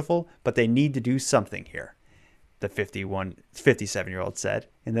is beautiful, but they need to do something here," the 57-year-old said.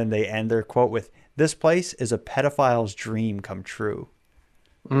 And then they end their quote with, "This place is a pedophile's dream come true."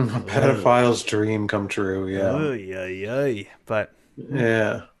 A pedophile's dream come true, yeah. But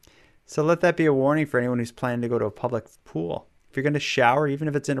yeah. So let that be a warning for anyone who's planning to go to a public pool. If you're going to shower, even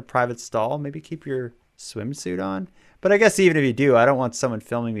if it's in a private stall, maybe keep your swimsuit on. But I guess even if you do, I don't want someone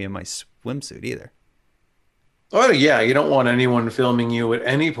filming me in my swimsuit either. Oh yeah, you don't want anyone filming you at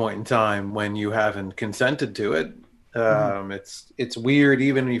any point in time when you haven't consented to it. It's weird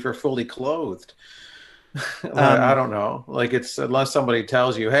even if you're fully clothed. I don't know. Like, it's unless somebody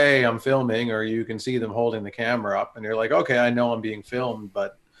tells you, "Hey, I'm filming," or you can see them holding the camera up, and you're like, "Okay, I know I'm being filmed,"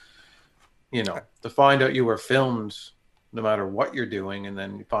 but to find out you were filmed no matter what you're doing, and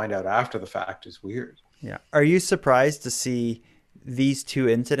then you find out after the fact, is weird. Yeah. Are you surprised to see these two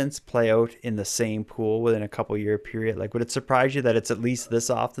incidents play out in the same pool within a couple year period? Like, would it surprise you that it's at least this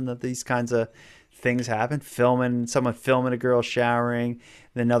often that these kinds of things happen. Someone filming a girl showering,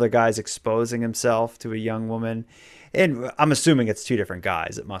 then another guy's exposing himself to a young woman. And I'm assuming it's two different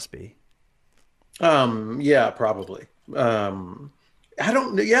guys. It must be. Yeah, probably. I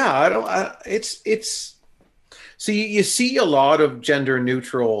don't, yeah, I don't, it's, see, you see a lot of gender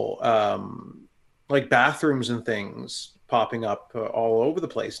neutral, like bathrooms and things popping up all over the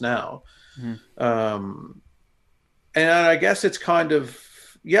place now. And I guess it's kind of,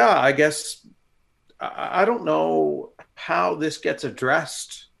 yeah, I guess I don't know how this gets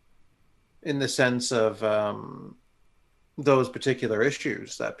addressed in the sense of those particular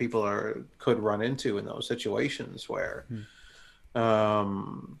issues that people could run into in those situations where,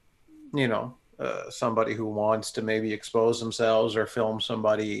 you know, somebody who wants to maybe expose themselves or film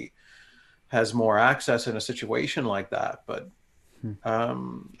somebody has more access in a situation like that. But I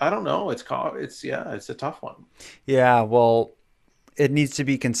don't know. It's a tough one. Yeah, well, it needs to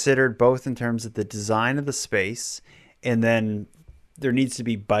be considered both in terms of the design of the space, and then there needs to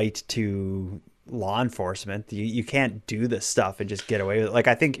be bite to law enforcement. You can't do this stuff and just get away with it. Like,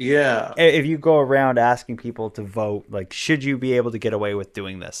 I think if you go around asking people to vote, like, should you be able to get away with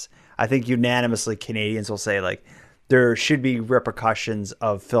doing this? I think unanimously Canadians will say, like, there should be repercussions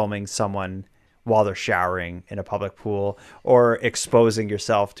of filming someone while they're showering in a public pool or exposing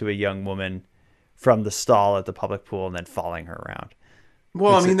yourself to a young woman from the stall at the public pool and then following her around.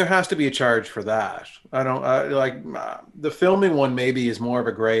 Well, I mean, there has to be a charge for that. I don't like the filming one maybe is more of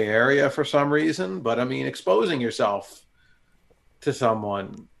a gray area for some reason, but I mean, exposing yourself to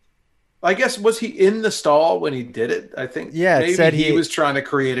someone, I guess, was he in the stall when he did it? I think maybe said he was trying to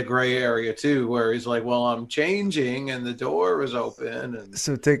create a gray area too, where he's like, well, I'm changing and the door was open. And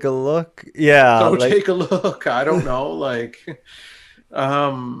so take a look. Yeah. So take a look. I don't know. Like,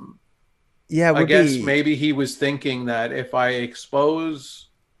 yeah, I guess maybe he was thinking that if I expose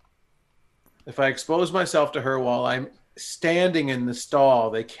myself to her while I'm standing in the stall,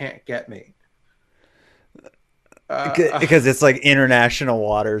 they can't get me. Because it's like international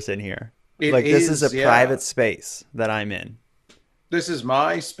waters in here. This is a private space that I'm in. This is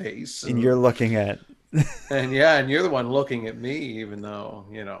my space. And you're looking at. and you're the one looking at me, even though,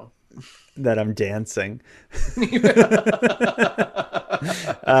 you know. That I'm dancing.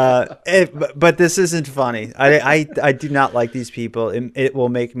 But this isn't funny. I do not like these people. It will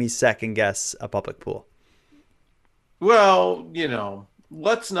make me second guess a public pool. Well, you know,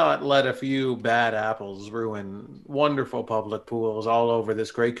 let's not let a few bad apples ruin wonderful public pools all over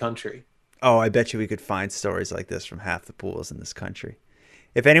this great country. Oh, I bet you we could find stories like this from half the pools in this country.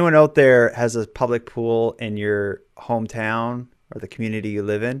 If anyone out there has a public pool in your hometown or the community you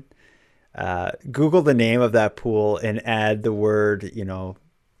live in, Google the name of that pool and add the word, you know,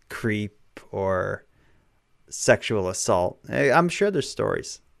 creep or sexual assault. I'm sure there's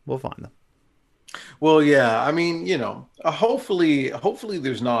stories. We'll find them. Well, yeah. I mean, you know, hopefully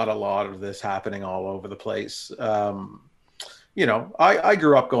there's not a lot of this happening all over the place. You know, I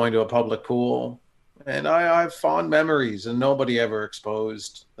grew up going to a public pool, and I have fond memories, and nobody ever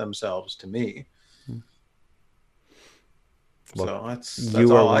exposed themselves to me. Well, so that's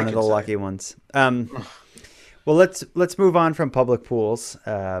you are one of the lucky ones. Well, let's move on from public pools.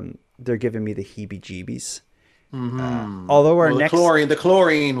 They're giving me the heebie-jeebies. Although the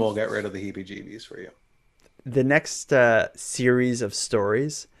chlorine will get rid of the heebie-jeebies for you. The next series of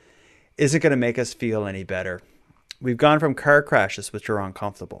stories isn't going to make us feel any better. We've gone from car crashes, which are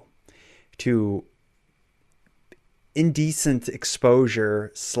uncomfortable, to indecent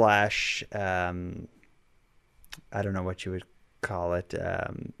exposure / I don't know what you would call it,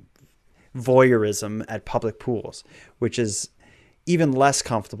 voyeurism at public pools, which is even less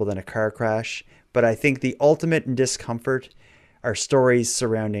comfortable than a car crash. But I think the ultimate in discomfort are stories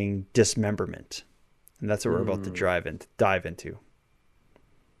surrounding dismemberment. And that's what we're about to dive into.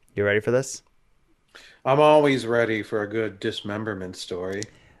 You ready for this? I'm always ready for a good dismemberment story.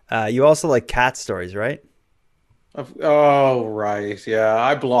 You also like cat stories, right? Oh, right. Yeah,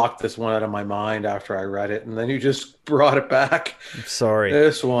 I blocked this one out of my mind after I read it, and then you just brought it back. I'm sorry.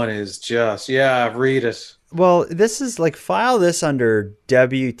 This one is just, read it. Well, this is like, file this under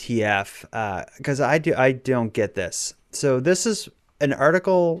WTF, because I don't get this. So this is an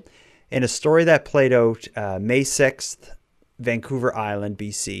article in a story that played out May 6th, Vancouver Island,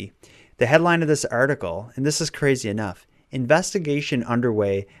 BC. The headline of this article, and this is crazy enough, investigation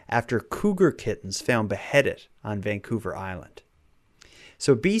underway after cougar kittens found beheaded on Vancouver Island.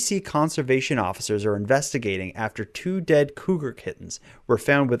 So BC conservation officers are investigating after 2 dead cougar kittens were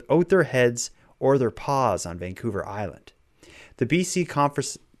found without their heads or their paws on Vancouver Island. The BC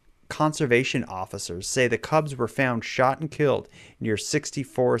conservation officers say the cubs were found shot and killed near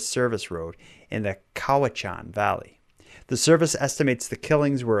 64th Service Road in the Cowichan Valley. The service estimates the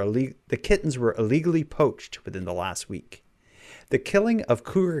kittens were illegally poached within the last week. The killing of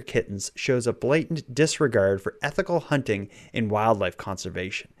cougar kittens shows a blatant disregard for ethical hunting and wildlife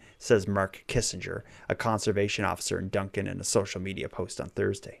conservation, says Mark Kissinger, a conservation officer in Duncan, in a social media post on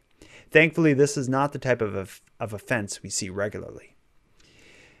Thursday. Thankfully, this is not the type of offense we see regularly.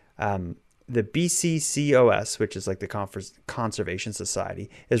 The BCCOS, which is like the Conservation Society,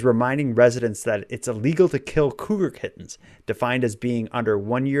 is reminding residents that it's illegal to kill cougar kittens, defined as being under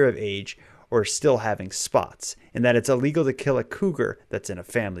 1 year of age or still having spots, and that it's illegal to kill a cougar that's in a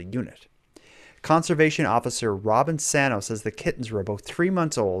family unit. Conservation Officer Robin Sano says the kittens were about 3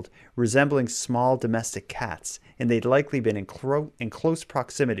 months old, resembling small domestic cats, and they'd likely been in close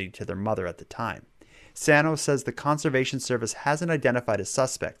proximity to their mother at the time. Sano says the Conservation Service hasn't identified a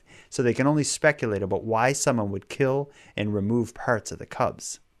suspect, so they can only speculate about why someone would kill and remove parts of the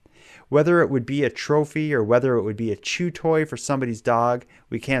cubs. Whether it would be a trophy or whether it would be a chew toy for somebody's dog,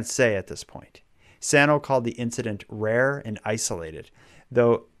 we can't say at this point. Sano called the incident rare and isolated,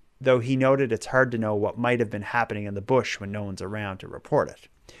 though he noted it's hard to know what might have been happening in the bush when no one's around to report it.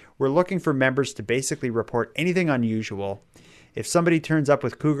 We're looking for members to basically report anything unusual. If somebody turns up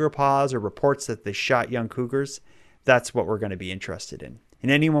with cougar paws or reports that they shot young cougars, that's what we're going to be interested in.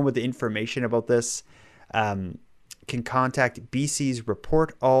 And anyone with the information about this can contact BC's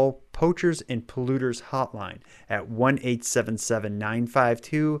Report All Poachers and Polluters hotline at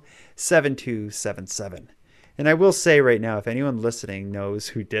 1-877-952-7277. And I will say right now, if anyone listening knows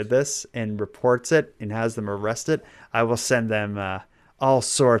who did this and reports it and has them arrested, I will send them all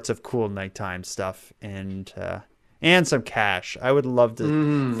sorts of cool nighttime stuff and some cash. I would love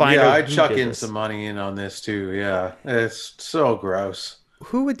to find out. Yeah, I'd who chuck did in this. some money in on this too. Yeah, it's so gross.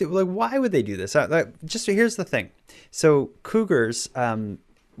 Who would do, like, why would they do this? Just here's the thing. So cougars,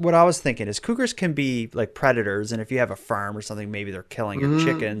 what I was thinking is cougars can be like predators, and if you have a farm or something, maybe they're killing your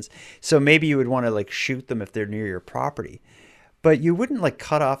chickens. So maybe you would want to like shoot them if they're near your property, but you wouldn't like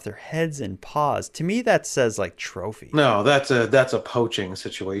cut off their heads and paws. To me, that says like trophy. No, that's a poaching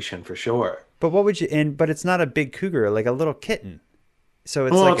situation for sure. But what would you? But it's not a big cougar, like a little kitten. So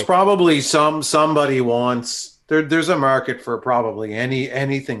it's Well, like it's probably somebody wants. There's a market for probably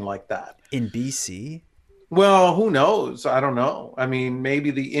anything like that. in BC. Well, who knows? I don't know. I mean,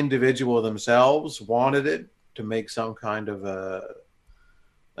 maybe the individual themselves wanted it to make some kind of a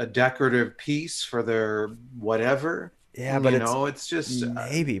decorative piece for their whatever. Yeah, but it's just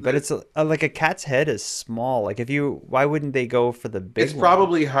maybe. But it's like a cat's head is small. Like why wouldn't they go for the big? It's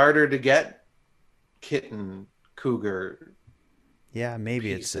probably harder to get kitten cougar. Yeah,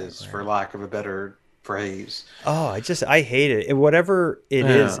 maybe pieces, it's for lack of a better phrase. Oh, I hate it. Whatever it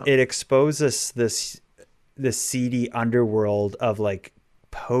is, it exposes this seedy underworld of like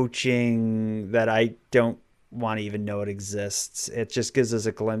poaching that I don't want to even know it exists. It just gives us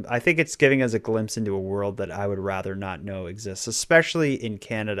a glimpse. I think it's giving us a glimpse into a world that I would rather not know exists, especially in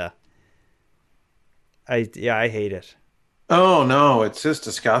Canada. I hate it. Oh no, it's just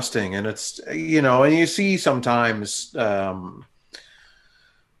disgusting. And it's, and you see sometimes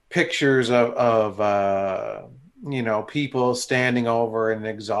pictures of people standing over an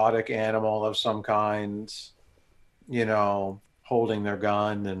exotic animal of some kind, holding their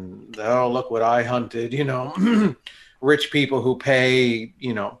gun and, oh, look what I hunted, rich people who pay,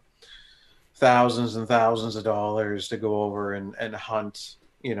 thousands and thousands of dollars to go over and hunt,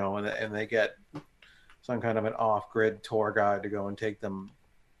 and they get some kind of an off-grid tour guide to go and take them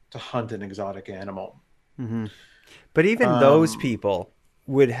to hunt an exotic animal. Mm-hmm. But even those people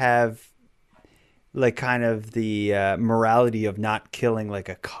would have like kind of the morality of not killing like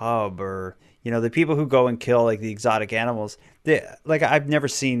a cub or, the people who go and kill like the exotic animals. Like I've never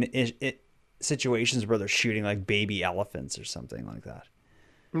seen situations where they're shooting like baby elephants or something like that.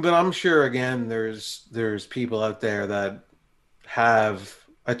 But I'm sure, again, there's people out there that have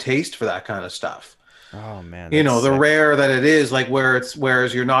a taste for that kind of stuff. Oh man, the sick. rare that it is, like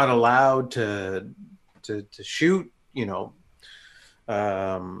whereas you're not allowed to shoot,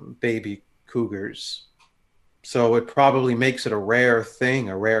 baby cougars. So it probably makes it a rare thing,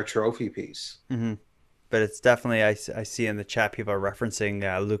 a rare trophy piece. Mm-hmm. But it's definitely, I see in the chat people are referencing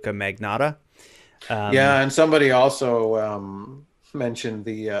Luca Magnotta. And somebody also mentioned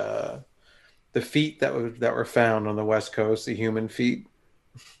the feet that were found on the West Coast, the human feet.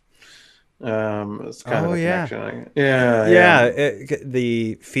 It's kind of a connection.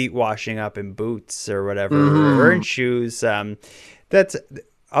 The feet washing up in boots or whatever, Mm-hmm. or in shoes. That's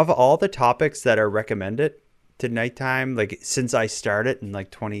of all the topics that are recommended, to nighttime, like since I started in like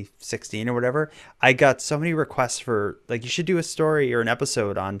 2016 or whatever, I got so many requests for like, you should do a story or an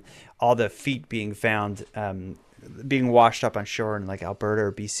episode on all the feet being found, being washed up on shore in like Alberta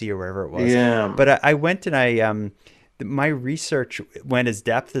or BC or wherever it was. Yeah. But I went and my research went as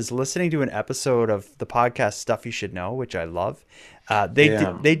depth as listening to an episode of the podcast Stuff You Should Know, which I love.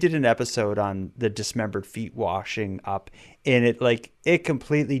 They did an episode on the dismembered feet washing up, and it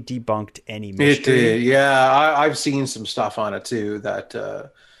completely debunked any mystery. It did, yeah. I've seen some stuff on it too.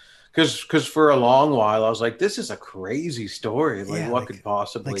 That because for a long while I was like, this is a crazy story. Like, what could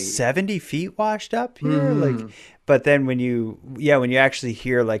possibly 70 feet washed up here? Like, but then when you actually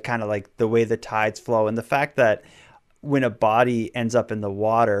hear like kind of like the way the tides flow and the fact that when a body ends up in the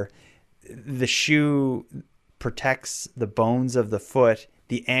water, the shoe protects the bones of the foot.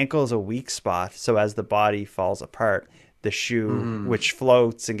 The ankle is a weak spot. So as the body falls apart, the shoe, which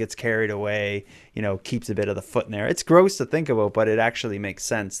floats and gets carried away, keeps a bit of the foot in there. It's gross to think about, but it actually makes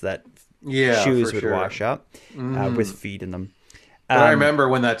sense that shoes would wash up with feet in them. But I remember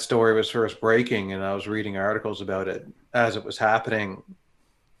when that story was first breaking and I was reading articles about it as it was happening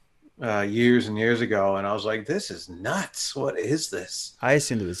years and years ago, and I was like, this is nuts. What is this? I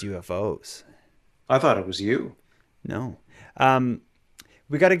assumed it was UFOs. I thought it was you. No.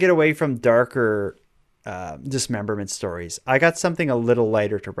 We got to get away from darker dismemberment stories. I got something a little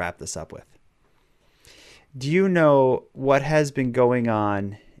lighter to wrap this up with. Do you know what has been going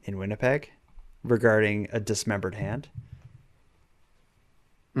on in Winnipeg regarding a dismembered hand?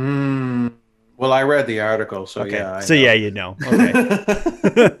 Well, I read the article, so okay. yeah. Yeah, you know. Okay.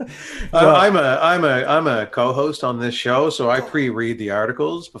 Well, I'm a co-host on this show, so I pre-read the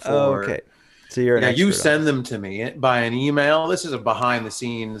articles before. Okay. So you're an you send them to me by an email. This is a behind the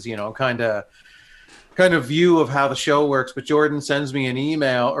scenes, kind of view of how the show works. But Jordan sends me an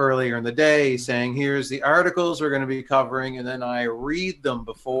email earlier in the day saying, "Here's the articles we're going to be covering," and then I read them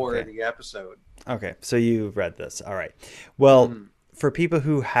before the episode. Okay, so you read this. All right. Well. For people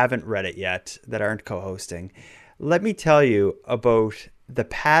who haven't read it yet, that aren't co-hosting, let me tell you about the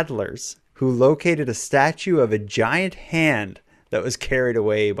paddlers who located a statue of a giant hand that was carried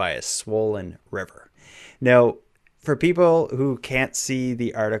away by a swollen river. Now, for people who can't see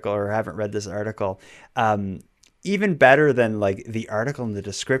the article or haven't read this article, even better than like the article in the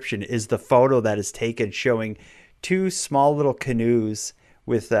description is the photo that is taken showing two small little canoes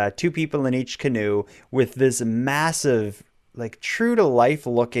with two people in each canoe with this massive, like true to life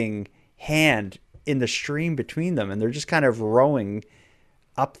looking hand in the stream between them. And they're just kind of rowing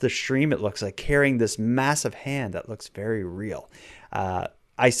up the stream, it looks like, carrying this massive hand that looks very real.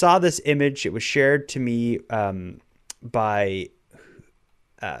 I saw this image. It was shared to me by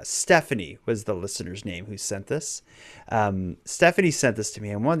Stephanie was the listener's name who sent this. Stephanie sent this to me,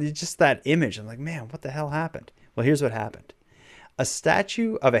 and just that image, I'm like, man, what the hell happened? Well, here's what happened. A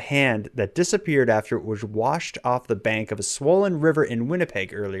statue of a hand that disappeared after it was washed off the bank of a swollen river in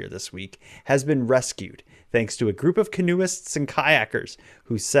Winnipeg earlier this week has been rescued, thanks to a group of canoeists and kayakers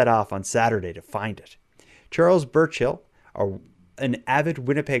who set off on Saturday to find it. Charles Burchill, an avid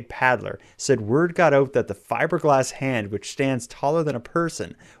Winnipeg paddler, said word got out that the fiberglass hand, which stands taller than a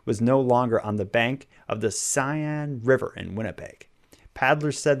person, was no longer on the bank of the Cyane River in Winnipeg.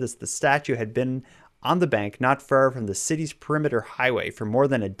 Paddlers said that the statue had been on the bank not far from the city's perimeter highway for more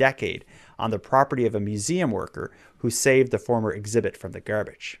than a decade on the property of a museum worker who saved the former exhibit from the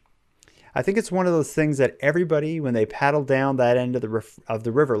garbage. I think it's one of those things that everybody, when they paddle down that end of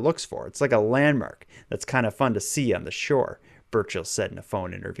the river, looks for. It's like a landmark that's kind of fun to see on the shore, Burchill said in a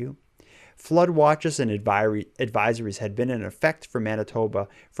phone interview. Flood watches and advisories had been in effect for Manitoba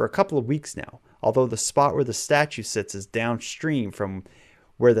for a couple of weeks now, although the spot where the statue sits is downstream from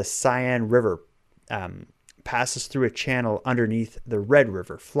where the Cyane River passes through a channel underneath the Red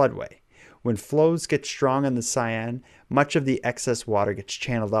River floodway. When flows get strong on the Cyane, much of the excess water gets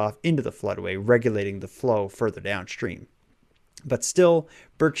channeled off into the floodway, regulating the flow further downstream. But still,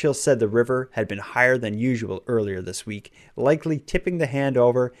 Burchill said the river had been higher than usual earlier this week, likely tipping the hand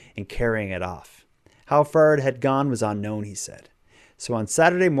over and carrying it off. How far it had gone was unknown, he said. So on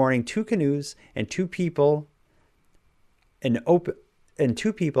Saturday morning, two canoes and two people on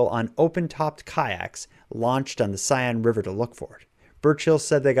open-topped kayaks launched on the Cyane River to look for it. Burchill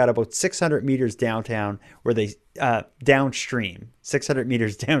said they got about 600 meters downstream, where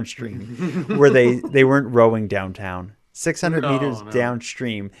they weren't rowing downtown. 600 meters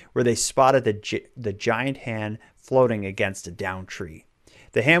downstream, where they spotted the giant hand floating against a downed tree.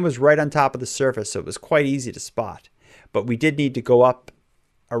 The hand was right on top of the surface, so it was quite easy to spot. But we did need to go up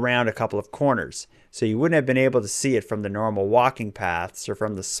around a couple of corners, so you wouldn't have been able to see it from the normal walking paths or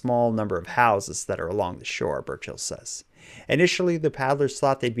from the small number of houses that are along the shore, Burchill says. Initially, the paddlers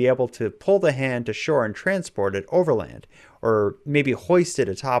thought they'd be able to pull the hand to shore and transport it overland, or maybe hoist it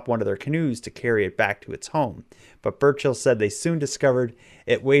atop one of their canoes to carry it back to its home. But Burchill said they soon discovered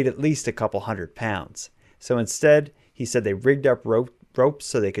it weighed at least a couple 100 pounds. So instead, he said they rigged up ropes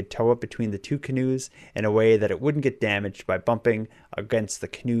so they could tow it between the two canoes in a way that it wouldn't get damaged by bumping against the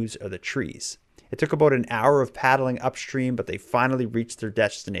canoes or the trees. It took about an hour of paddling upstream, but they finally reached their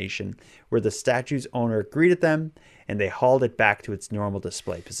destination, where the statue's owner greeted them, and they hauled it back to its normal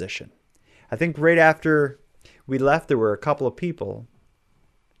display position. I think right after we left, there were a couple of people.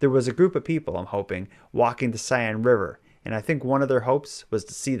 There was a group of people, I'm hoping, walking the Cyane River, and I think one of their hopes was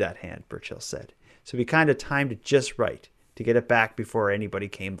to see that hand, Burchill said. So we kind of timed it just right to get it back before anybody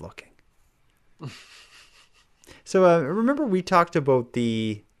came looking. So remember we talked about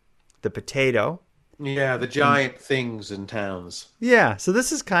the potato? Yeah, the giant things in towns. Yeah, so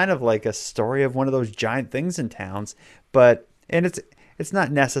this is kind of like a story of one of those giant things in towns, and it's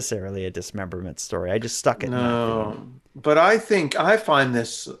not necessarily a dismemberment story. I just stuck it in that thing. But I find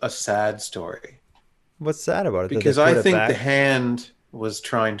this a sad story. What's sad about it? Because I think the hand was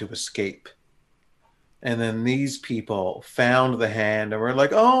trying to escape. And then these people found the hand and were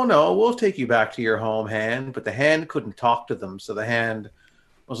like, oh, no, we'll take you back to your home, hand. But the hand couldn't talk to them. So the hand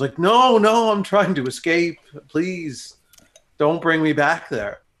was like, no, I'm trying to escape. Please don't bring me back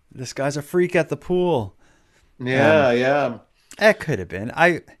there. This guy's a freak at the pool. Yeah. It could have been.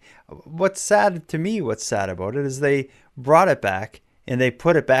 What's sad about it is they brought it back and they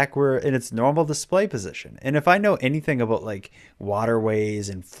put it back where in its normal display position. And if I know anything about like waterways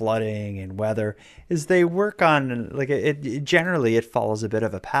and flooding and weather, is they work on like it generally it follows a bit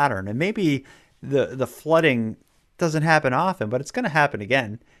of a pattern. And maybe the flooding doesn't happen often, but it's going to happen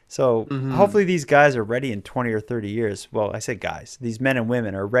again. So hopefully these guys are ready in 20 or 30 years. Well, I say guys, these men and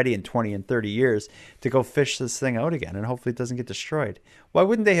women are ready in 20 and 30 years to go fish this thing out again. And hopefully it doesn't get destroyed. Why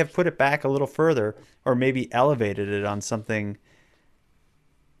wouldn't they have put it back a little further or maybe elevated it on something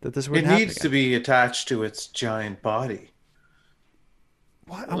that this wouldn't happen It needs to be attached to its giant body.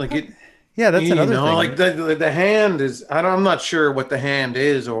 What? Yeah, that's another thing. Like the hand is, I'm not sure what the hand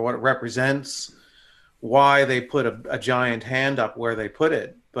is or what it represents, why they put a giant hand up where they put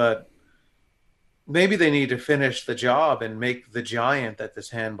it, but maybe they need to finish the job and make the giant that this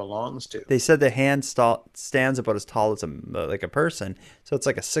hand belongs to. They said the hand stands about as tall as a person, so it's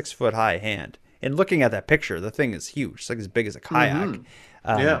like a 6-foot high hand. And looking at that picture, the thing is huge. It's like as big as a kayak.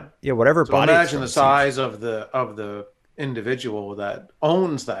 Yeah, whatever so body. Imagine the size of the individual that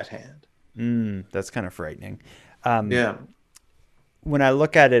owns that hand. That's kind of frightening. Yeah. When I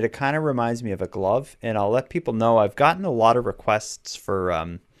look at it, it kind of reminds me of a glove, and I'll let people know I've gotten a lot of requests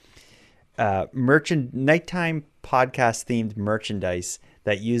for nighttime podcast themed merchandise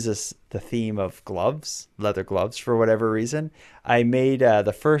that uses the theme of gloves, leather gloves, for whatever reason. I made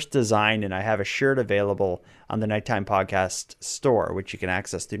the first design, and I have a shirt available on the Nighttime Podcast store, which you can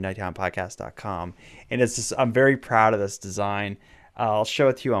access through nighttimepodcast.com. And it's just, I'm very proud of this design. I'll show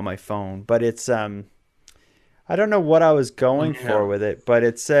it to you on my phone, but it's I don't know what I was going for with it, but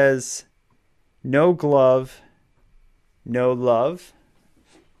it says, no glove, no love.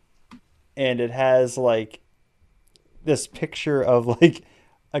 And it has like this picture of like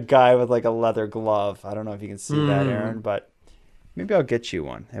a guy with like a leather glove. I don't know if you can see that, Aaron, but maybe I'll get you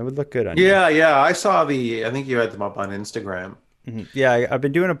one. It would look good on you. Yeah. I think you had them up on Instagram. Yeah, I've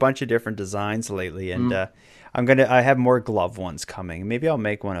been doing a bunch of different designs lately, and I have more glove ones coming. Maybe I'll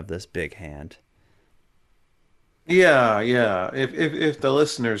make one of this big hand. Yeah. If the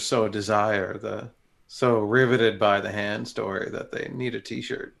listeners so desire, so riveted by the hand story that they need a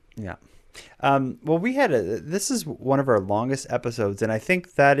T-shirt. Yeah. Well, this is one of our longest episodes, and I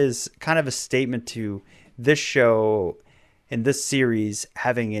think that is kind of a statement to this show and this series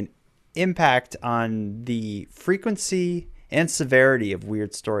having an impact on the frequency and severity of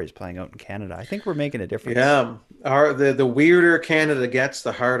weird stories playing out in Canada. I think we're making a difference. Yeah. The weirder Canada gets,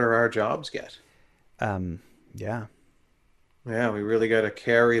 the harder our jobs get. Yeah. Yeah, we really got to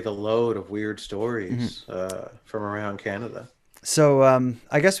carry the load of weird stories from around Canada. So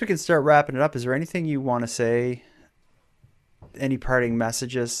I guess we can start wrapping it up. Is there anything you want to say? Any parting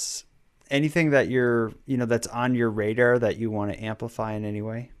messages? Anything that that's on your radar that you want to amplify in any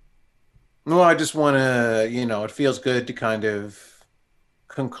way? Well, I just want to, it feels good to kind of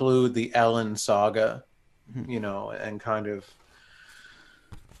conclude the Ellen saga, and kind of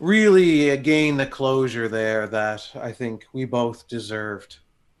really gain the closure there that I think we both deserved.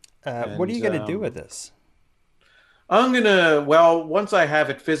 What are you going to do with this? Once I have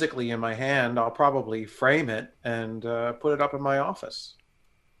it physically in my hand, I'll probably frame it and put it up in my office.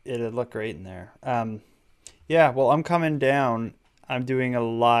 It'd look great in there. Yeah, well, I'm coming down. I'm doing a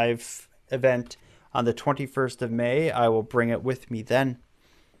live event on the 21st of May. I will bring it with me then.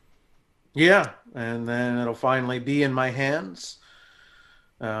 Yeah, and then it'll finally be in my hands.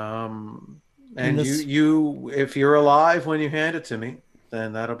 And you, if you're alive when you hand it to me,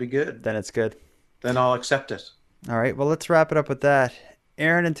 then that'll be good. Then it's good. Then I'll accept it. All right, well, let's wrap it up with that.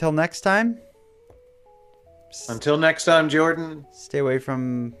 Aaron, until next time. Until next time, Jordan. Stay away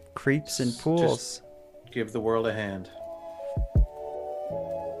from creeps and pools. Just give the world a hand.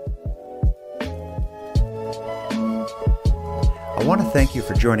 I want to thank you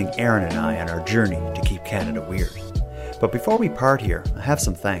for joining Aaron and I on our journey to keep Canada weird. But before we part here, I have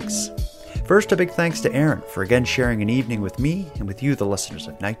some thanks. First, a big thanks to Aaron for again sharing an evening with me and with you, the listeners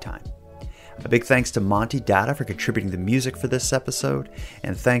of Nighttime. A big thanks to Monty Data for contributing the music for this episode,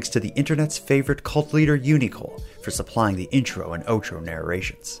 and thanks to the internet's favorite cult leader Unicole for supplying the intro and outro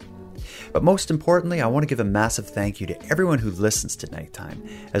narrations. But most importantly, I want to give a massive thank you to everyone who listens to Nighttime,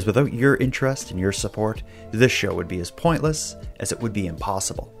 as without your interest and your support, this show would be as pointless as it would be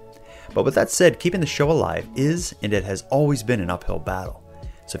impossible. But with that said, keeping the show alive is, and it has always been, an uphill battle.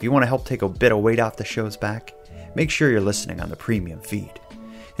 So if you want to help take a bit of weight off the show's back, make sure you're listening on the premium feed.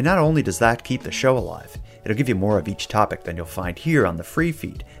 And not only does that keep the show alive, it'll give you more of each topic than you'll find here on the free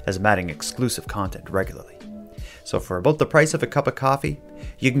feed, as I'm adding exclusive content regularly. So for about the price of a cup of coffee,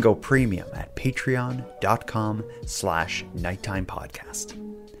 you can go premium at patreon.com/nighttimepodcast.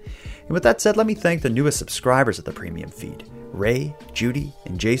 And with that said, let me thank the newest subscribers of the premium feed, Ray, Judy,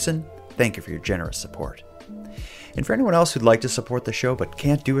 and Jason. Thank you for your generous support. And for anyone else who'd like to support the show but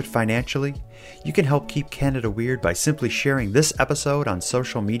can't do it financially, you can help keep Canada weird by simply sharing this episode on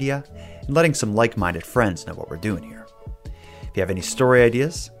social media and letting some like-minded friends know what we're doing here. If you have any story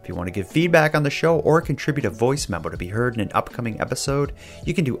ideas, if you want to give feedback on the show, or contribute a voice memo to be heard in an upcoming episode,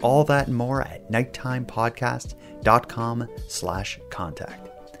 you can do all that and more at nighttimepodcast.com/contact.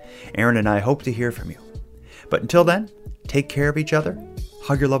 Aaron and I hope to hear from you. But until then, take care of each other,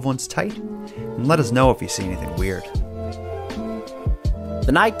 hug your loved ones tight, and let us know if you see anything weird.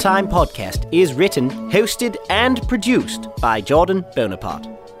 The Nighttime Podcast is written, hosted, and produced by Jordan Bonaparte.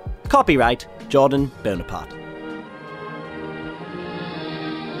 Copyright Jordan Bonaparte.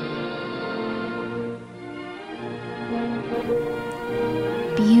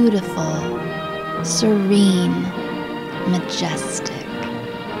 Beautiful, serene, majestic,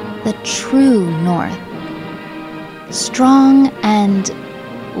 the true North. Strong and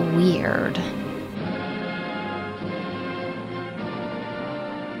weird.